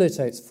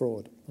 facilitates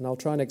fraud. And I'll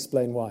try and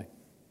explain why.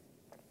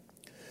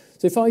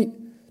 So if I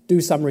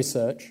do some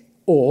research,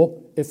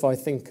 or if I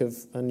think of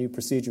a new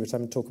procedure, which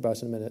I'm going to talk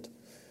about in a minute,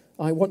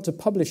 I want to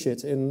publish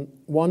it in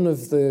one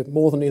of the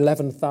more than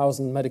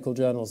 11,000 medical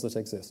journals that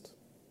exist.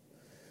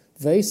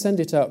 They send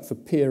it out for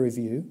peer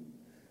review,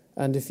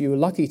 and if you're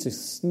lucky to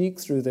sneak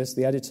through this,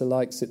 the editor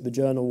likes it, the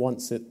journal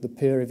wants it, the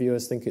peer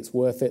reviewers think it's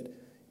worth it,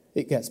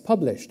 it gets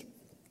published.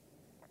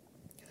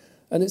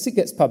 And as it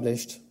gets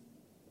published,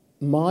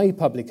 my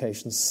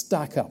publications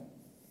stack up.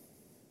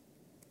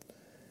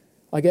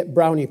 I get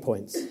brownie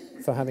points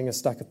for having a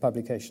stack of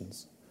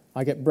publications.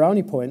 I get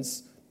brownie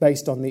points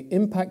based on the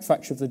impact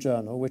factor of the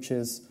journal, which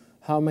is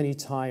how many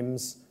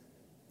times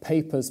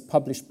papers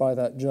published by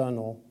that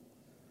journal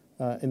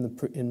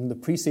in the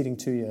preceding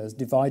 2 years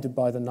divided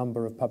by the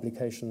number of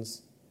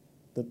publications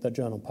that the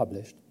journal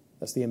published.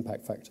 That's the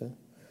impact factor.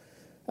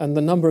 And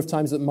the number of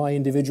times that my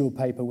individual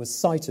paper was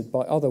cited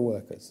by other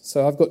workers.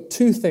 So I've got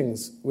two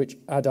things which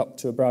add up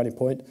to a brownie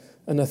point,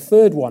 and a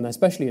third one,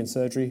 especially in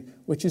surgery,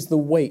 which is the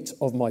weight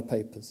of my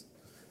papers,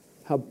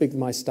 how big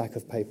my stack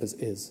of papers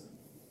is.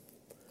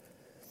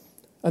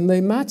 And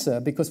they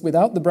matter because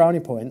without the brownie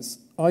points,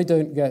 I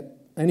don't get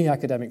any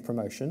academic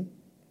promotion.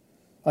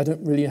 I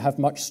don't really have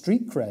much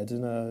street cred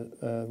in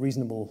a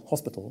reasonable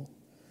hospital.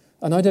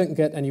 And I don't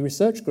get any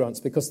research grants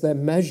because they're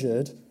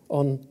measured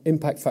on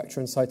impact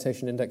factor and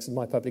citation index of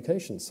my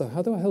publications. So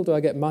how the hell do I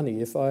get money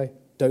if I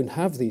don't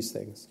have these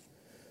things?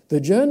 The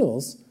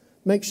journals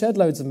make shed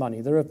loads of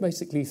money. There are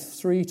basically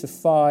 3 to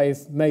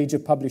 5 major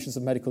publishers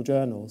of medical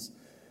journals.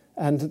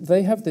 And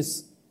they have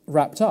this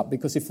wrapped up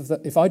because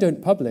if I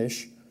don't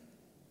publish,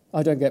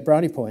 I don't get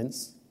brownie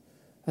points.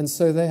 And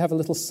so they have a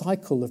little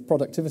cycle of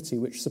productivity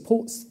which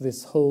supports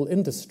this whole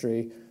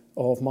industry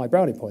of my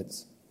brownie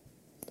points.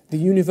 The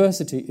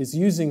university is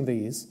using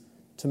these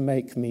to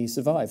make me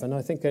survive. And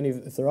I think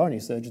if there are any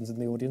surgeons in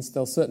the audience,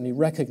 they'll certainly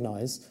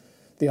recognize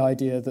the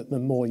idea that the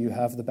more you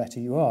have, the better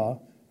you are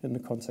in the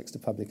context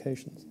of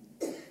publications.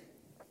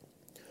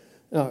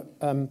 Now,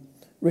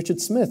 Richard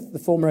Smith, the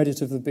former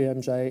editor of the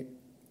BMJ,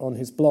 on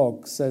his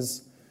blog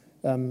says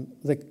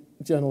the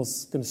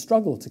journal's going to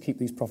struggle to keep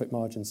these profit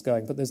margins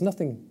going, but there's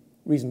nothing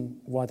reason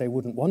why they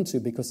wouldn't want to,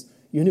 because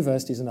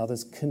universities and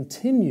others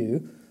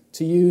continue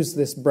to use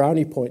this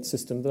brownie point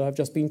system that I've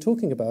just been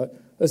talking about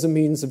as a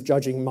means of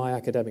judging my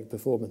academic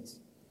performance.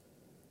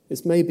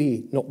 It's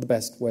maybe not the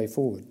best way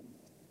forward.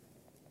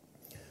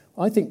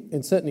 I think,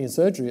 certainly in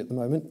surgery at the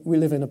moment, we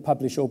live in a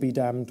publish or be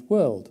damned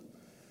world.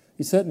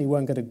 You certainly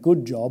won't get a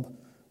good job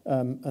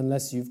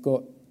unless you've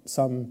got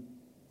some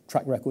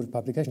track record of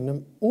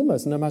publication,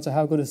 almost no matter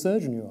how good a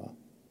surgeon you are.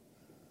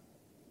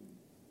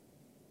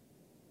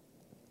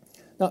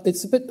 Now,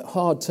 it's a bit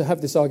hard to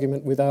have this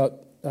argument without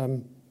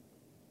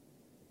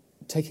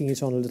taking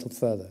it on a little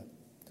further.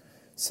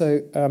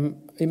 So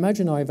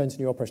imagine I invent a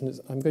new operation.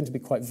 I'm going to be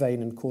quite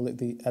vain and call it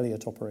the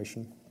Elliott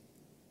operation.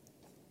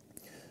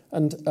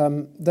 And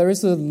there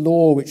is a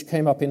law which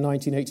came up in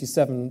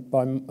 1987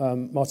 by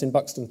Martin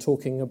Buxton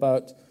talking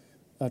about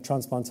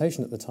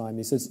transplantation at the time.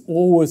 He says,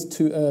 always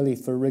too early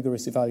for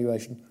rigorous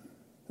evaluation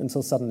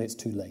until suddenly it's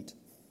too late.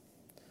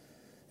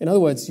 In other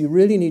words, you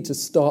really need to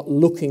start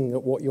looking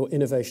at what your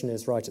innovation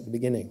is right at the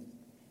beginning.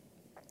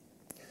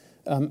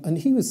 And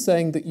he was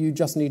saying that you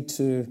just need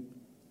to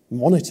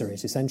monitor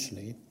it,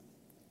 essentially.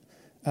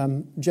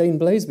 Jane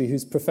Blaisby,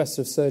 who's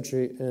professor of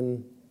surgery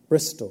in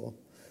Bristol,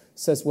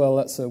 says, well,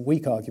 that's a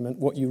weak argument.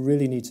 What you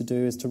really need to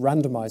do is to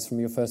randomize from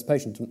your first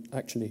patient. And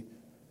actually,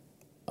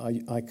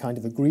 I kind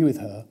of agree with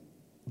her,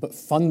 but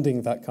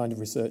funding that kind of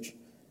research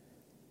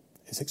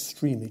is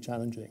extremely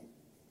challenging.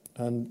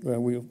 And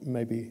we'll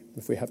maybe,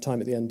 if we have time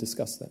at the end,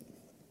 discuss that.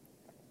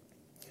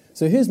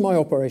 So here's my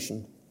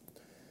operation.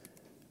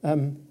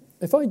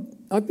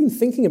 I've been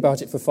thinking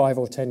about it for 5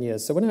 or 10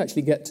 years, so when I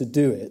actually get to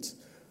do it,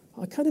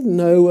 I kind of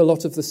know a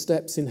lot of the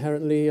steps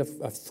inherently.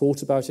 I've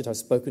thought about it. I've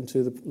spoken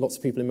to lots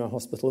of people in my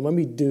hospital. And when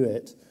we do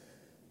it,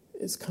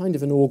 it's kind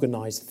of an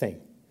organized thing.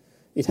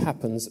 It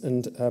happens,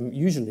 and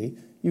usually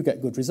you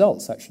get good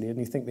results, actually, and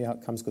you think the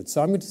outcome's good.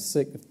 So I'm going to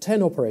say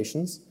 10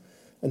 operations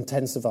and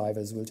 10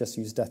 survivors. We'll just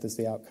use death as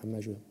the outcome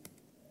measure.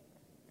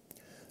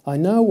 I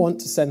now want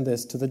to send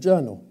this to the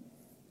journal.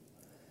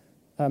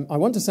 I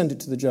want to send it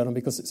to the journal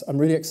because I'm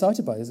really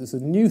excited by this. It's a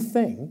new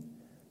thing,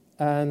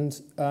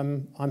 and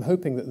I'm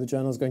hoping that the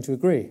journal is going to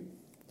agree.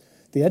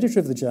 The editor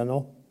of the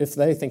journal, if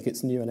they think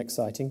it's new and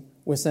exciting,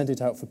 will send it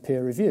out for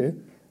peer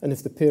review, and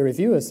if the peer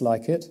reviewers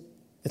like it,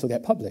 it'll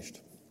get published.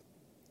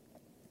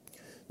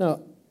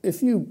 Now,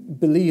 if you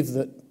believe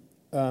that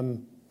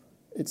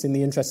it's in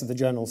the interest of the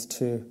journals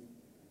to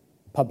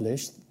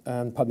publish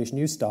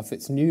new stuff,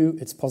 it's new,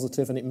 it's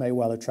positive, and it may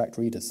well attract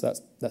readers.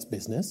 That's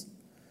business.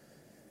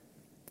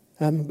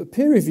 But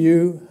peer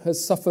review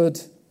has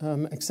suffered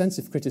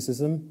extensive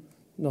criticism,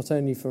 not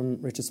only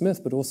from Richard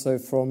Smith, but also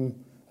from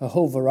a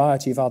whole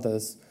variety of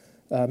others.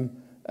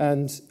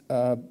 And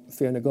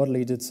Fiona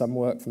Godley did some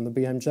work from the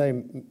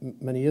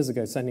BMJ many years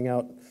ago, sending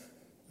out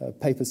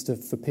papers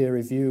for peer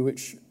review,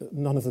 which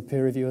none of the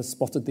peer reviewers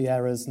spotted the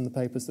errors in the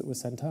papers that were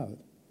sent out.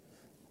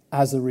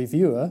 As a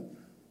reviewer,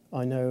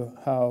 I know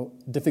how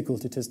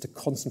difficult it is to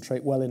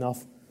concentrate well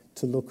enough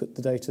to look at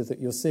the data that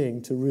you're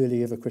seeing to really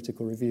give a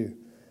critical review.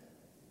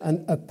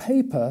 And a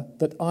paper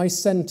that I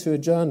send to a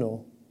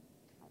journal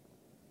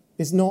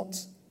is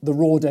not the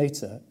raw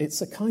data.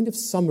 It's a kind of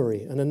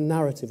summary and a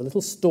narrative, a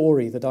little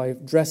story that I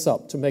dress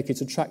up to make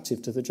it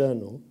attractive to the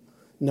journal,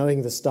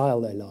 knowing the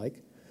style they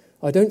like.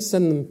 I don't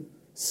send them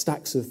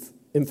stacks of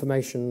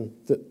information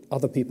that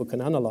other people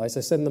can analyze.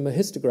 I send them a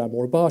histogram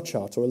or a bar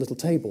chart or a little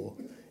table.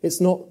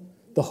 It's not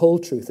the whole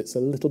truth. It's a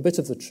little bit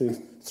of the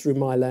truth through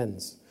my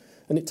lens.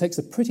 And it takes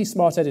a pretty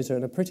smart editor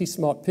and a pretty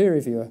smart peer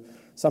reviewer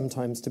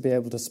sometimes to be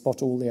able to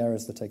spot all the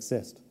errors that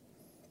exist.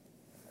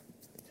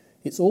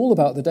 It's all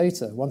about the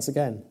data, once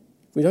again.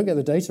 If we don't get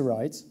the data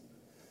right,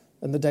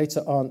 and the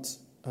data aren't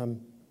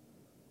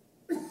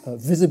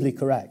visibly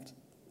correct,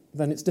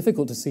 then it's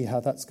difficult to see how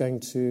that's going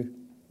to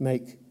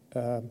make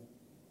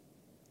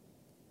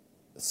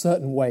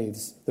certain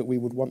waves that we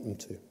would want them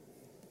to.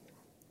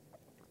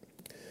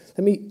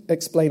 Let me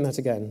explain that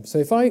again. So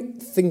if I'm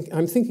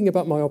thinking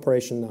about my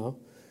operation now,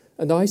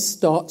 and I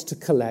start to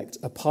collect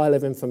a pile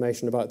of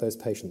information about those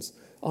patients,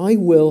 I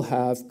will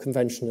have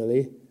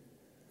conventionally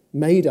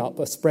made up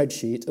a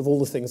spreadsheet of all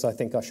the things I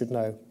think I should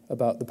know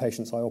about the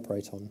patients I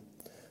operate on.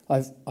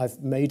 I've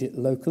made it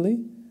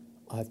locally,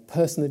 I've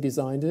personally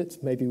designed it,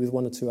 maybe with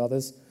one or two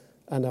others,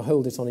 and I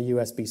hold it on a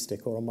USB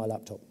stick or on my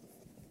laptop.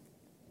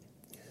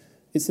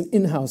 It's an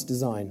in-house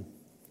design,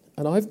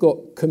 and I've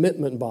got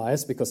commitment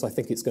bias because I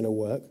think it's going to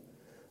work.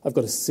 I've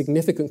got a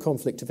significant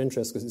conflict of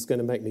interest because it's going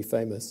to make me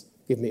famous,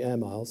 give me air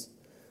miles.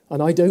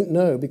 And I don't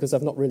know, because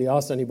I've not really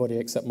asked anybody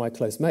except my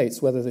close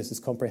mates, whether this is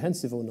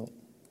comprehensive or not.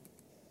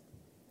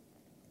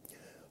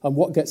 And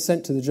what gets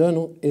sent to the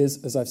journal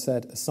is, as I've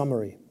said, a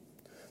summary.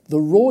 The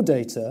raw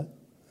data,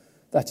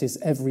 that is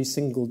every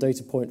single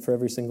data point for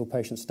every single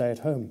patient's stay at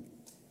home.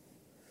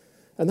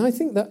 And I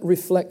think that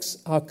reflects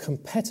our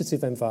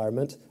competitive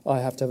environment. I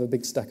have to have a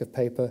big stack of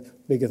paper,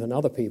 bigger than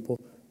other people,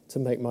 to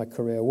make my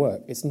career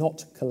work. It's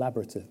not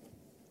collaborative.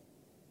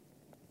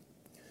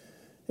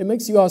 It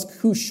makes you ask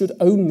who should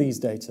own these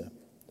data.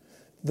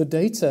 The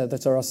data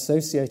that are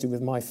associated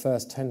with my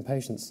first 10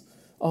 patients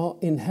are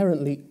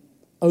inherently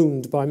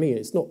owned by me.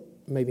 It's not,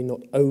 maybe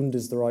not owned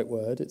is the right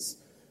word,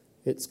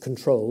 it's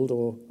controlled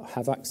or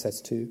have access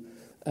to.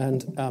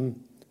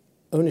 And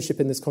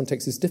ownership in this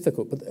context is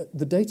difficult, but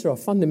the data are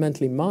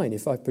fundamentally mine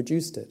if I've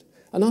produced it.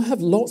 And I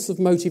have lots of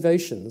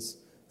motivations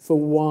for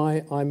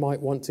why I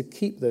might want to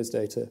keep those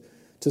data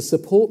to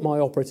support my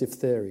operative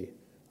theory.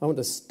 I want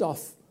to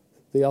stuff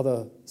the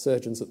other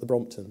surgeons at the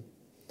Brompton.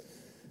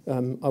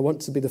 I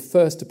want to be the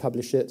first to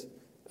publish it,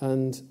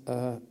 and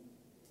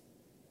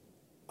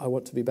I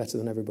want to be better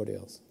than everybody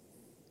else.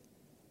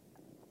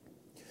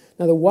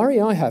 Now, the worry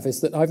I have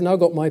is that I've now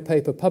got my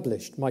paper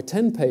published. My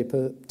 10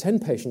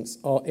 patients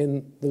are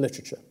in the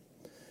literature.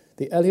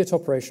 The Elliott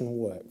operation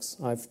works.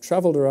 I've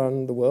travelled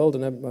around the world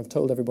and I've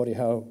told everybody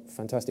how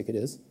fantastic it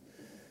is.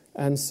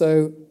 And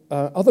so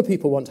other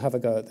people want to have a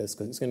go at this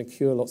because it's going to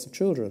cure lots of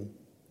children.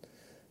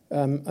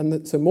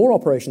 So more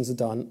operations are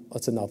done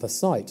at another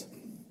site.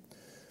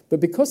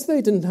 But because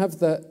they didn't have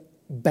the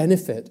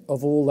benefit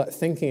of all that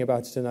thinking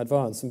about it in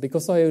advance, and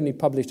because I only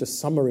published a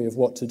summary of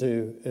what to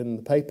do in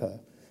the paper,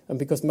 and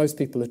because most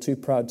people are too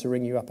proud to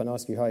ring you up and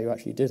ask you how you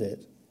actually did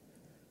it,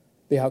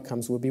 the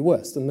outcomes will be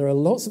worse. And there are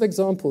lots of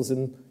examples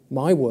in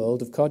my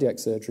world of cardiac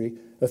surgery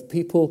of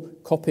people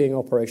copying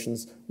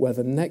operations where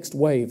the next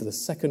wave, the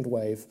second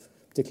wave,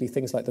 particularly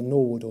things like the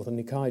Norwood or the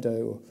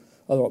Nikaido, or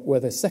other, where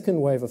the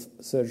second wave of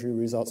surgery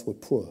results were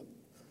poor.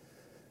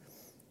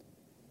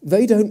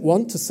 They don't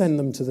want to send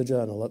them to the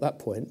journal at that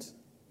point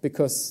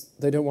because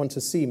they don't want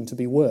to seem to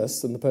be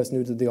worse than the person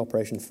who did the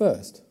operation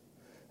first.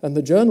 And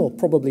the journal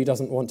probably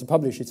doesn't want to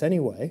publish it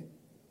anyway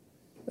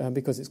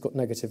because it's got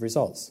negative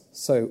results.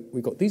 So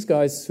we've got these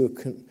guys who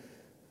are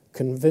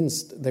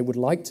convinced they would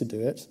like to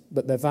do it,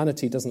 but their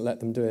vanity doesn't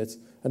let them do it,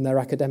 and their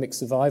academic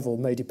survival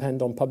may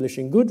depend on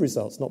publishing good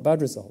results, not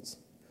bad results.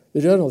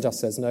 The journal just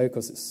says no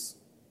because it's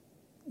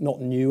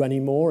not new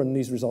anymore and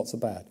these results are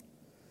bad.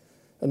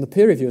 And the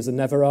peer reviewers are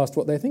never asked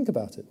what they think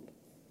about it.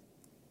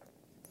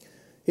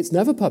 It's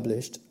never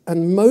published,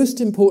 and most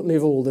importantly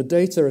of all, the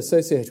data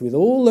associated with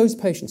all those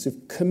patients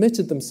who've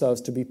committed themselves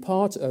to be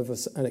part of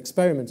an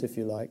experiment, if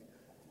you like,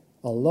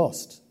 are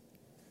lost.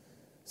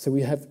 So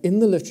we have in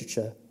the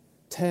literature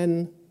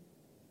 10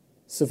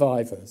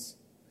 survivors,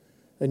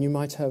 and you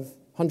might have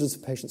hundreds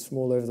of patients from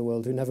all over the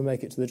world who never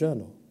make it to the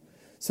journal.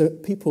 So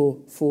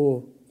people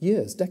for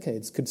years,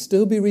 decades, could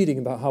still be reading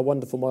about how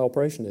wonderful my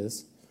operation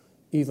is,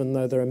 even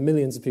though there are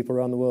millions of people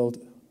around the world,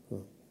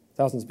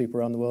 thousands of people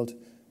around the world,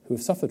 who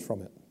have suffered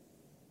from it.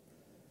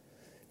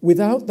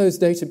 Without those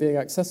data being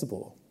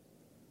accessible,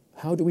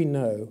 how do we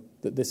know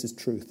that this is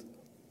truth?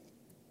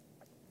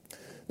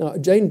 Now,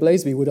 Jane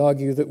Blaisby would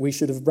argue that we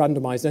should have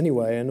randomized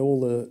anyway and all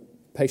the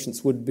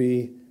patients would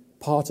be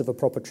part of a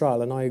proper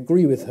trial, and I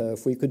agree with her.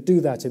 If we could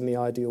do that in the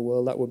ideal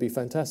world, that would be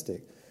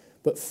fantastic.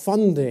 But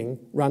funding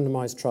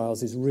randomized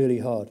trials is really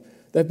hard.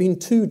 There have been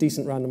 2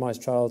 decent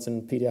randomized trials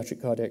in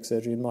pediatric cardiac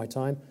surgery in my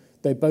time.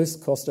 They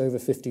both cost over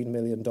 $15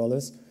 million.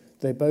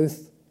 They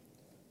both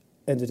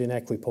ended in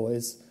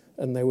equipoise,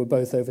 and they were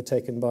both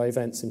overtaken by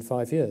events in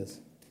 5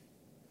 years.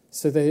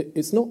 So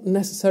it's not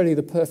necessarily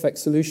the perfect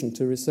solution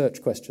to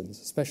research questions,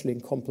 especially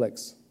in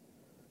complex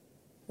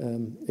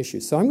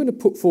issues. So I'm going to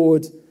put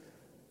forward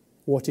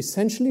what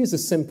essentially is a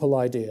simple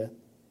idea,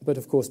 but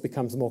of course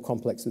becomes more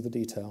complex with the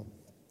detail.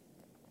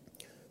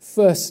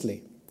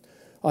 Firstly,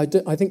 I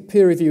think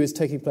peer review is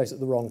taking place at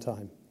the wrong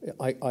time.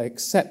 I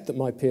accept that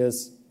my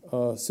peers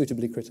are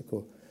suitably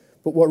critical.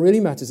 But what really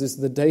matters is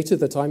the data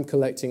that I'm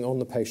collecting on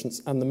the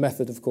patients and the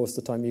method, of course,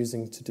 that I'm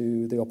using to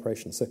do the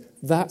operation. So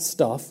that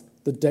stuff,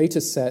 the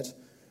data set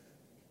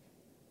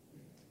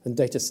and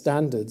data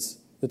standards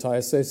that I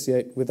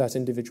associate with that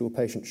individual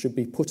patient should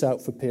be put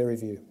out for peer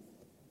review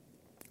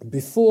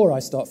before I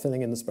start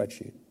filling in the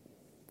spreadsheet.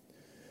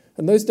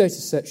 And those data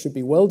sets should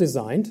be well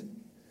designed.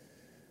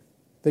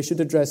 They should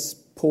address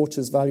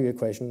Porter's value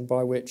equation,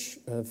 by which,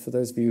 for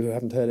those of you who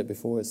haven't heard it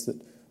before, it's that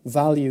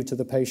value to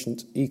the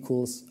patient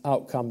equals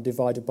outcome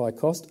divided by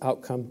cost,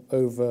 outcome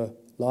over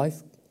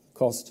life,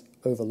 cost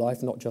over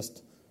life, not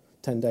just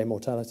 10-day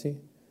mortality.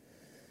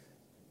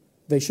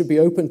 They should be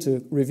open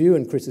to review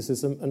and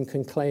criticism and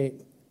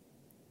contain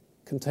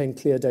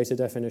clear data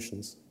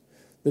definitions.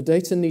 The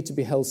data need to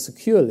be held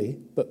securely,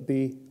 but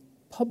be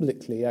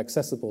publicly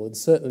accessible, and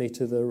certainly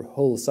to the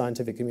whole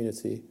scientific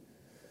community,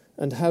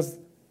 and have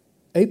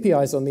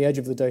APIs on the edge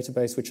of the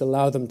database which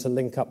allow them to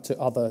link up to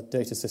other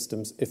data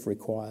systems if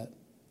required.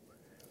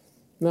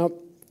 Now,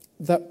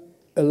 that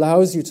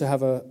allows you to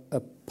have a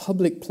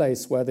public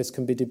place where this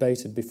can be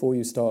debated before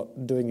you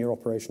start doing your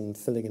operation and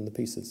filling in the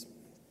pieces.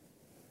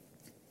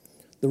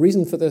 The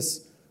reason for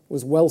this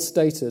was well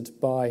stated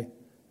by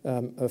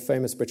a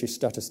famous British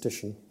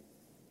statistician.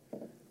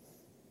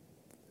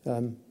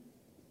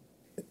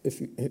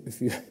 If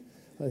you,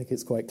 I think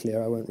it's quite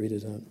clear, I won't read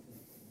it out.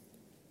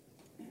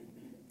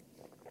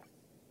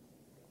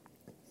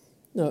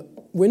 Now,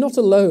 we're not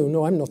alone,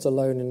 or I'm not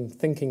alone in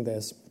thinking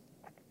this.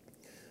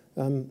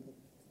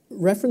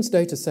 Reference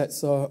data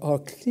sets are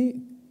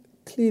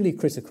clearly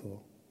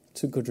critical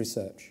to good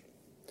research.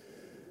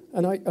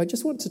 And I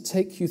just want to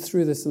take you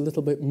through this a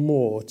little bit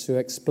more to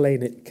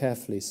explain it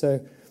carefully.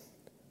 So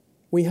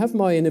we have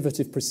my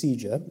innovative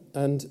procedure,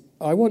 and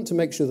I want to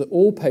make sure that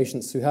all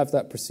patients who have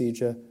that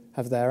procedure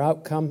have their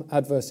outcome,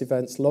 adverse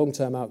events,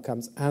 long-term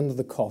outcomes, and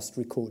the cost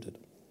recorded.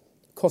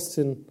 Costs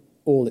in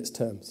all its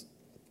terms.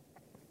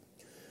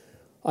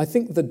 I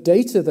think the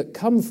data that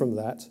come from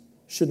that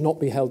should not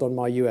be held on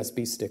my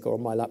USB stick or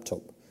on my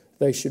laptop.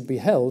 They should be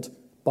held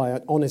by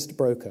an honest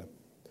broker.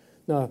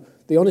 Now,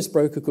 the honest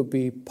broker could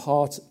be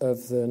part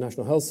of the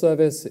National Health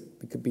Service,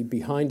 it could be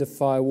behind a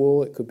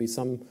firewall, it could be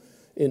some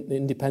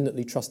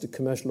independently trusted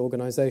commercial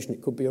organisation,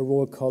 it could be a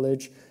Royal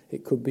College,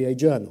 it could be a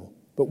journal.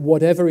 But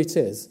whatever it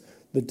is,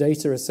 the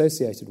data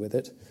associated with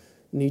it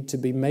need to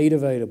be made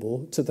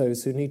available to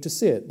those who need to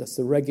see it. That's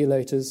the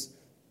regulators,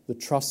 the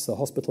trusts, the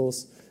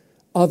hospitals,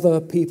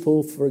 other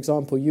people, for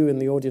example, you in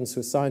the audience who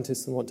are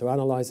scientists and want to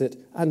analyse it,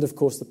 and of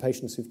course the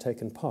patients who've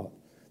taken part.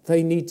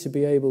 They need to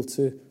be able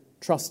to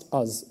trust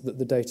us that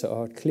the data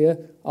are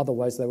clear,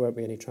 otherwise there won't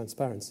be any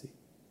transparency.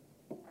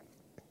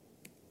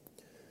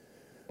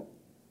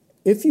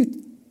 If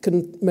you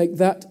can make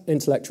that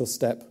intellectual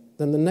step,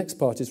 then the next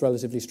part is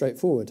relatively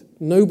straightforward.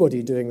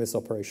 Nobody doing this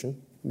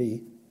operation,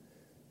 me,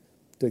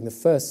 doing the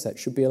first set,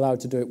 should be allowed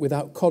to do it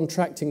without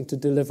contracting to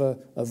deliver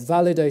a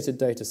validated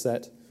data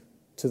set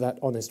to that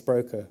honest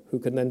broker, who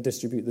can then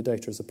distribute the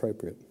data as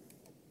appropriate.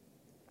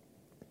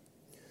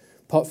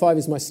 Part 5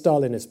 is my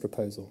Stalinist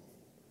proposal.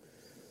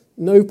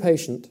 No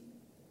patient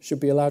should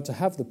be allowed to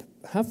have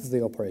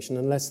the operation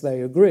unless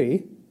they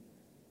agree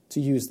to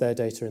use their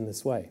data in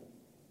this way.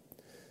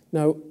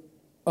 Now,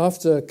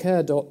 after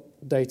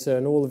care.data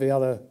and all of the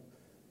other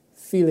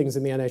feelings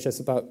in the NHS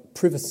about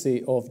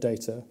privacy of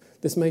data,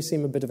 this may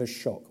seem a bit of a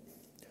shock.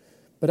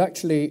 But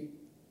actually,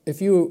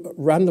 if you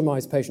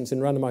randomize patients in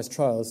randomized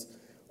trials,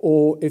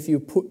 or if you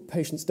put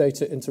patients'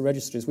 data into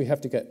registries, we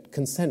have to get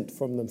consent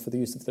from them for the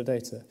use of the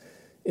data.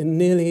 In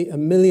nearly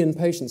 1 million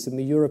patients in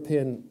the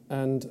European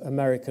and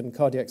American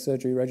cardiac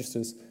surgery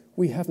registers,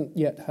 we haven't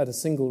yet had a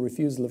single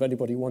refusal of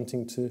anybody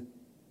wanting to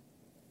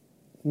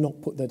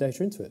not put their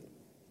data into it.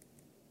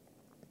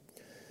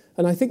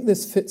 And I think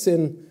this fits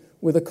in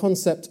with a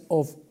concept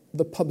of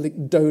the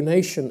public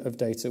donation of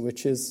data,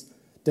 which is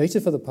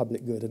data for the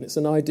public good. And it's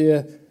an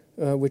idea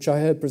which I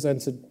heard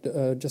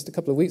presented just a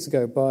couple of weeks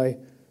ago by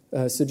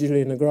Sir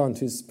Julian Legrand,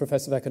 who's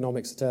Professor of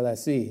Economics at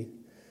LSE.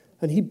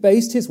 And he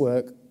based his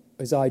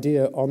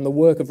idea on the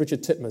work of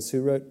Richard Titmuss,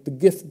 who wrote The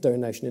Gift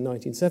Donation in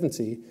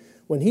 1970,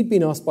 when he'd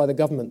been asked by the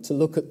government to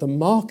look at the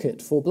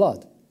market for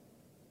blood,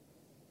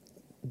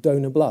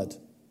 donor blood.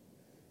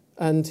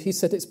 And he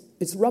said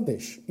it's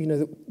rubbish. You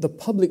know, the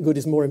public good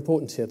is more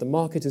important here. The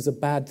market is a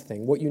bad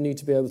thing. What you need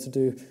to be able to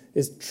do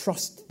is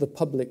trust the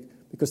public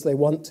because they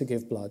want to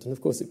give blood. And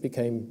of course it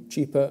became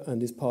cheaper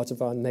and is part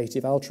of our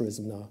native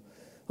altruism now.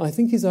 I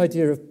think his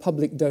idea of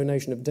public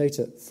donation of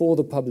data for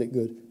the public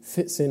good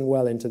fits in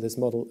well into this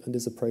model and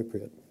is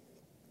appropriate.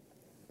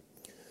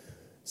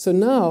 So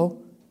now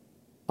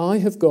I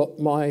have got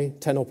my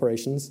 10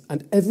 operations,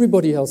 and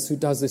everybody else who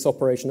does this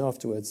operation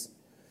afterwards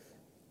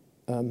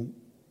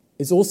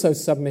is also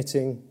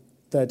submitting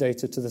their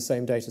data to the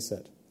same data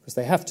set, because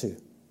they have to.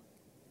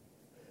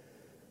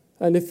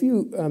 And if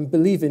you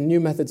believe in new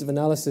methods of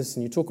analysis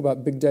and you talk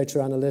about big data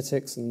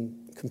analytics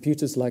and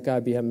computers like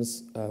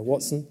IBM's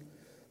Watson,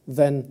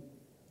 then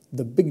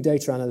the big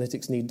data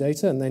analytics need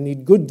data, and they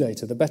need good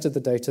data. The better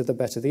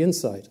the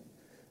insight.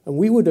 And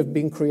we would have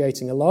been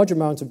creating a large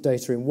amount of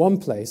data in one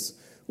place,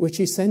 which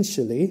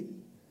essentially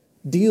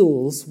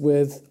deals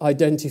with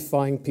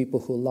identifying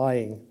people who are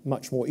lying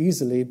much more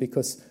easily,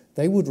 because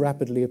they would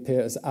rapidly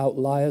appear as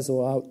outliers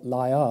or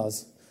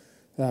outliers.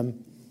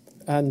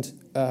 And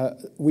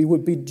we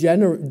would be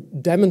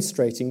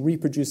demonstrating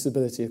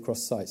reproducibility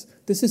across sites.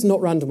 This is not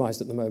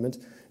randomized at the moment,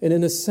 and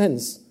in a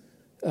sense,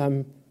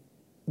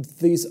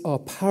 these are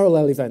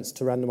parallel events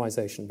to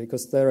randomization,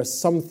 because there are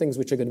some things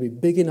which are going to be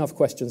big enough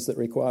questions that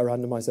require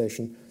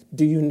randomization.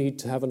 Do you need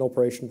to have an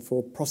operation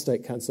for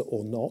prostate cancer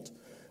or not?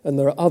 And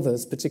there are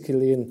others,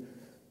 particularly in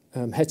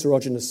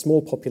heterogeneous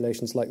small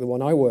populations like the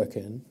one I work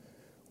in,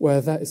 where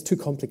that is too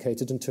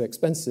complicated and too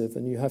expensive,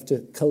 and you have to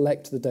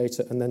collect the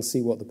data and then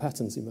see what the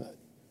patterns emerge.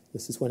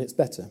 This is when it's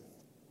better.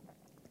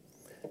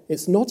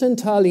 It's not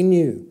entirely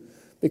new,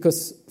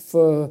 because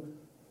for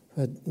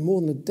more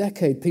than a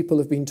decade, people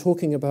have been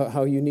talking about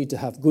how you need to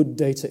have good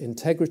data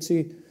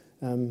integrity.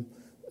 The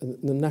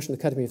National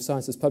Academy of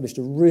Sciences published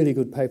a really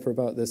good paper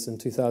about this in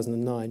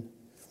 2009.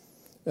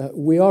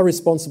 We are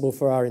responsible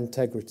for our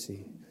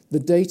integrity. The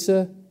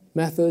data,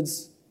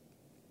 methods,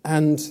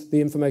 and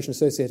the information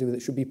associated with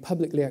it should be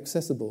publicly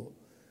accessible.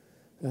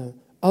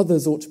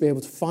 Others ought to be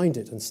able to find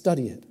it and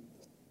study it.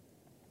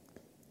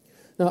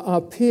 Now,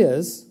 our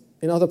peers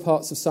in other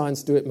parts of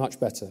science do it much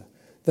better.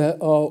 There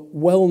are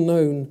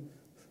well-known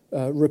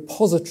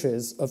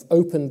repositories of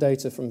open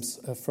data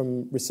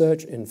from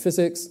research in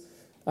physics,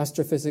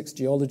 astrophysics,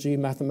 geology,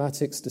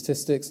 mathematics,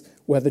 statistics,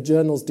 where the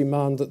journals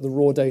demand that the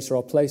raw data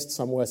are placed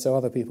somewhere so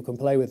other people can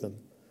play with them.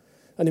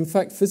 And in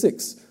fact,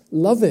 physics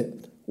love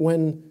it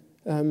when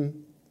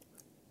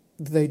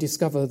they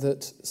discover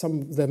that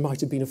there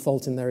might have been a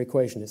fault in their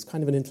equation. It's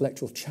kind of an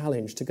intellectual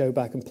challenge to go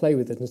back and play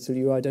with it until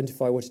you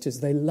identify what it is.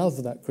 They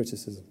love that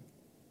criticism.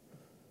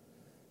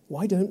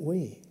 Why don't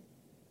we?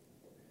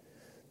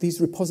 These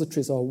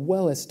repositories are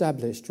well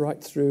established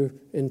right through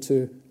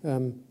into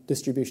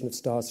distribution of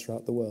stars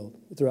throughout the world,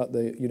 throughout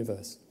the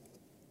universe.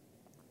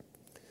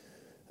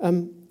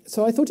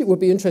 So I thought it would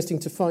be interesting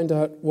to find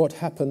out what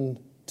happened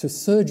to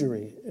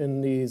surgery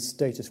in these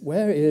data.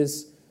 Where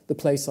is the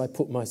place I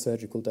put my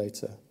surgical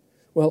data?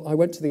 Well, I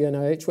went to the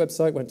NIH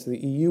website, went to the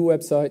EU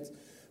website,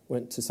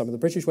 went to some of the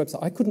British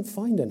websites. I couldn't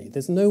find any.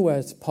 There's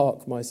nowhere to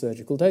park my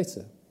surgical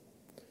data.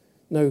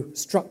 No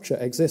structure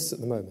exists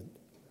at the moment.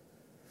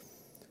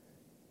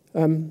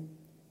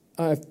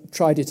 I've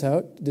tried it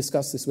out,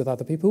 discussed this with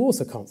other people who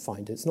also can't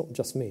find it. It's not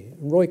just me.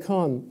 Roy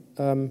Kahn,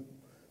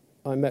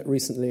 I met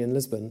recently in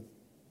Lisbon,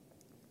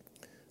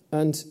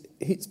 and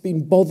it's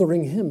been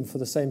bothering him for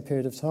the same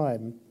period of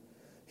time.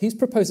 He's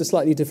proposed a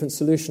slightly different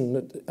solution,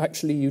 that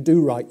actually you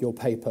do write your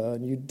paper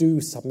and you do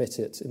submit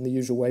it in the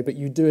usual way, but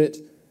you do it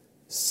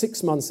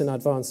 6 months in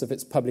advance of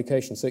its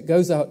publication. So it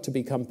goes out to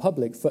become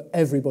public for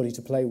everybody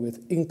to play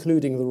with,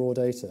 including the raw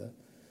data.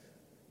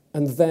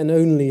 And then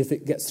only if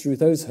it gets through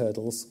those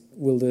hurdles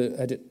will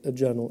the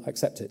journal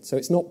accept it. So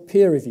it's not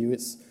peer review,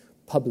 it's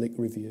public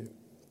review.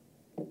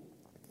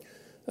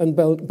 And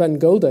Ben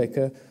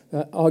Goldacre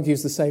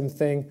argues the same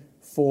thing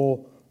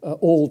for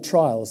all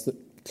trials, that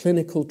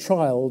clinical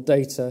trial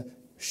data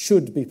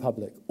should be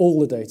public. All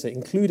the data,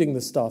 including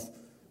the stuff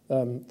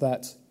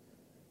that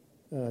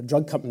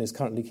drug companies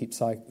currently keep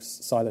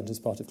silent as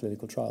part of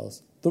clinical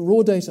trials. The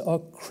raw data are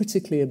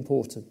critically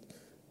important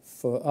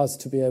for us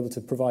to be able to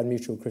provide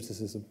mutual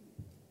criticism.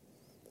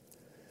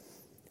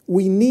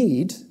 We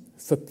need,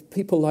 for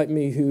people like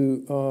me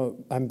who are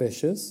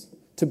ambitious,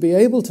 to be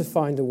able to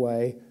find a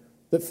way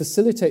that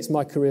facilitates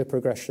my career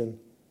progression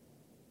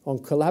on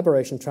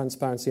collaboration,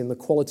 transparency, and the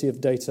quality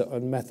of data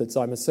and methods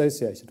I'm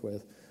associated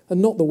with,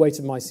 and not the weight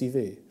of my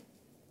CV.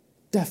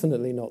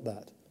 Definitely not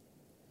that.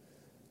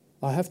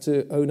 I have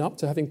to own up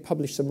to having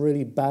published some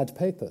really bad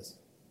papers.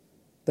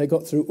 They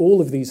got through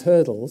all of these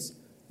hurdles,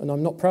 and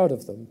I'm not proud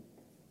of them.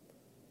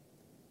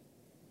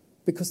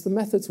 Because the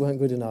methods weren't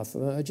good enough.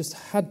 I just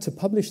had to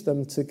publish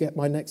them to get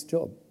my next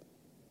job.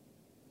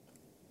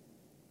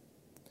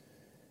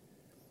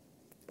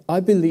 I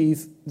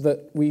believe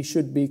that we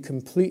should be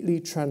completely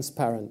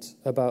transparent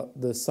about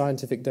the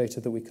scientific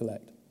data that we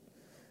collect.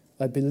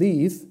 I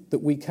believe that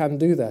we can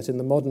do that in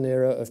the modern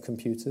era of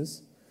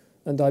computers,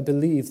 and I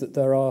believe that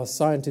there are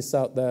scientists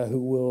out there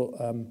who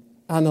will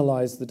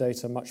analyze the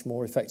data much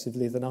more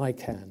effectively than I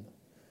can.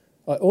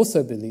 I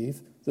also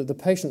believe that the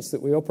patients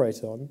that we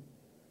operate on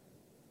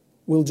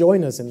will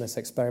join us in this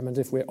experiment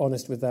if we're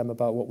honest with them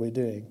about what we're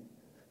doing.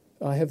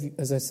 I have,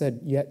 as I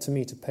said, yet to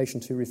meet a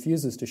patient who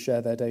refuses to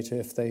share their data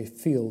if they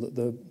feel that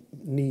the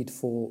need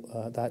for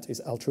that is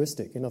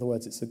altruistic. In other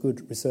words, it's a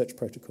good research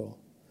protocol.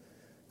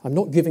 I'm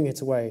not giving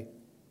it away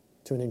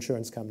to an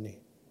insurance company.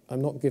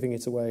 I'm not giving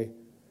it away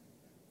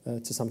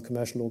to some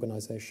commercial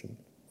organization.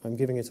 I'm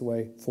giving it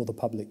away for the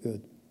public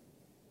good.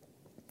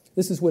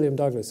 This is William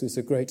Douglas, who's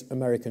a great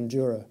American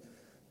juror,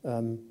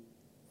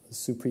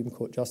 Supreme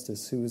Court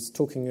Justice, who was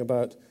talking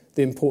about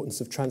the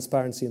importance of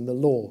transparency in the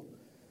law.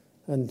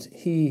 And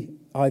he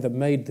either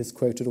made this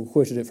quote or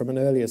quoted it from an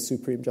earlier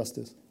Supreme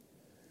Justice,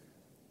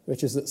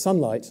 which is that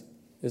sunlight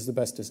is the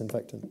best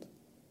disinfectant.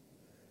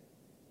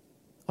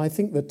 I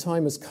think the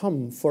time has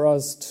come for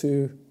us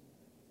to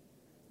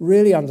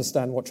really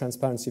understand what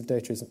transparency of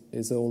data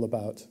is all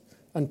about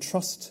and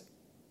trust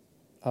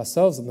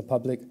ourselves and the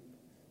public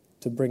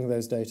to bring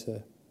those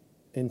data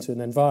into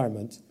an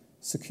environment,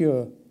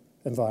 secure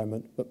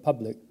environment, but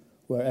public,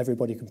 where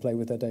everybody can play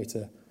with their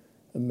data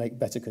and make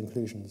better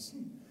conclusions.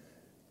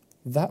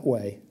 That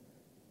way,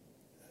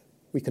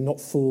 we cannot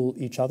fool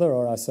each other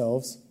or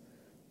ourselves,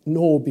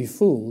 nor be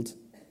fooled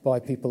by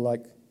people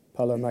like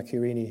Paolo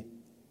Macchiarini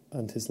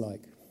and his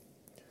like.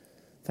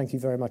 Thank you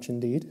very much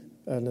indeed,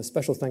 and a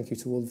special thank you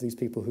to all of these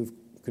people who've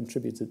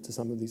contributed to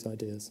some of these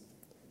ideas.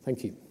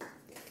 Thank you.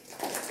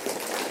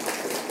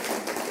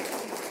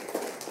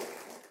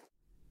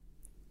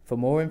 For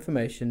more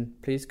information,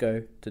 please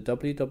go to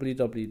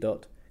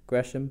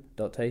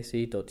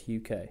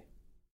www.gresham.ac.uk.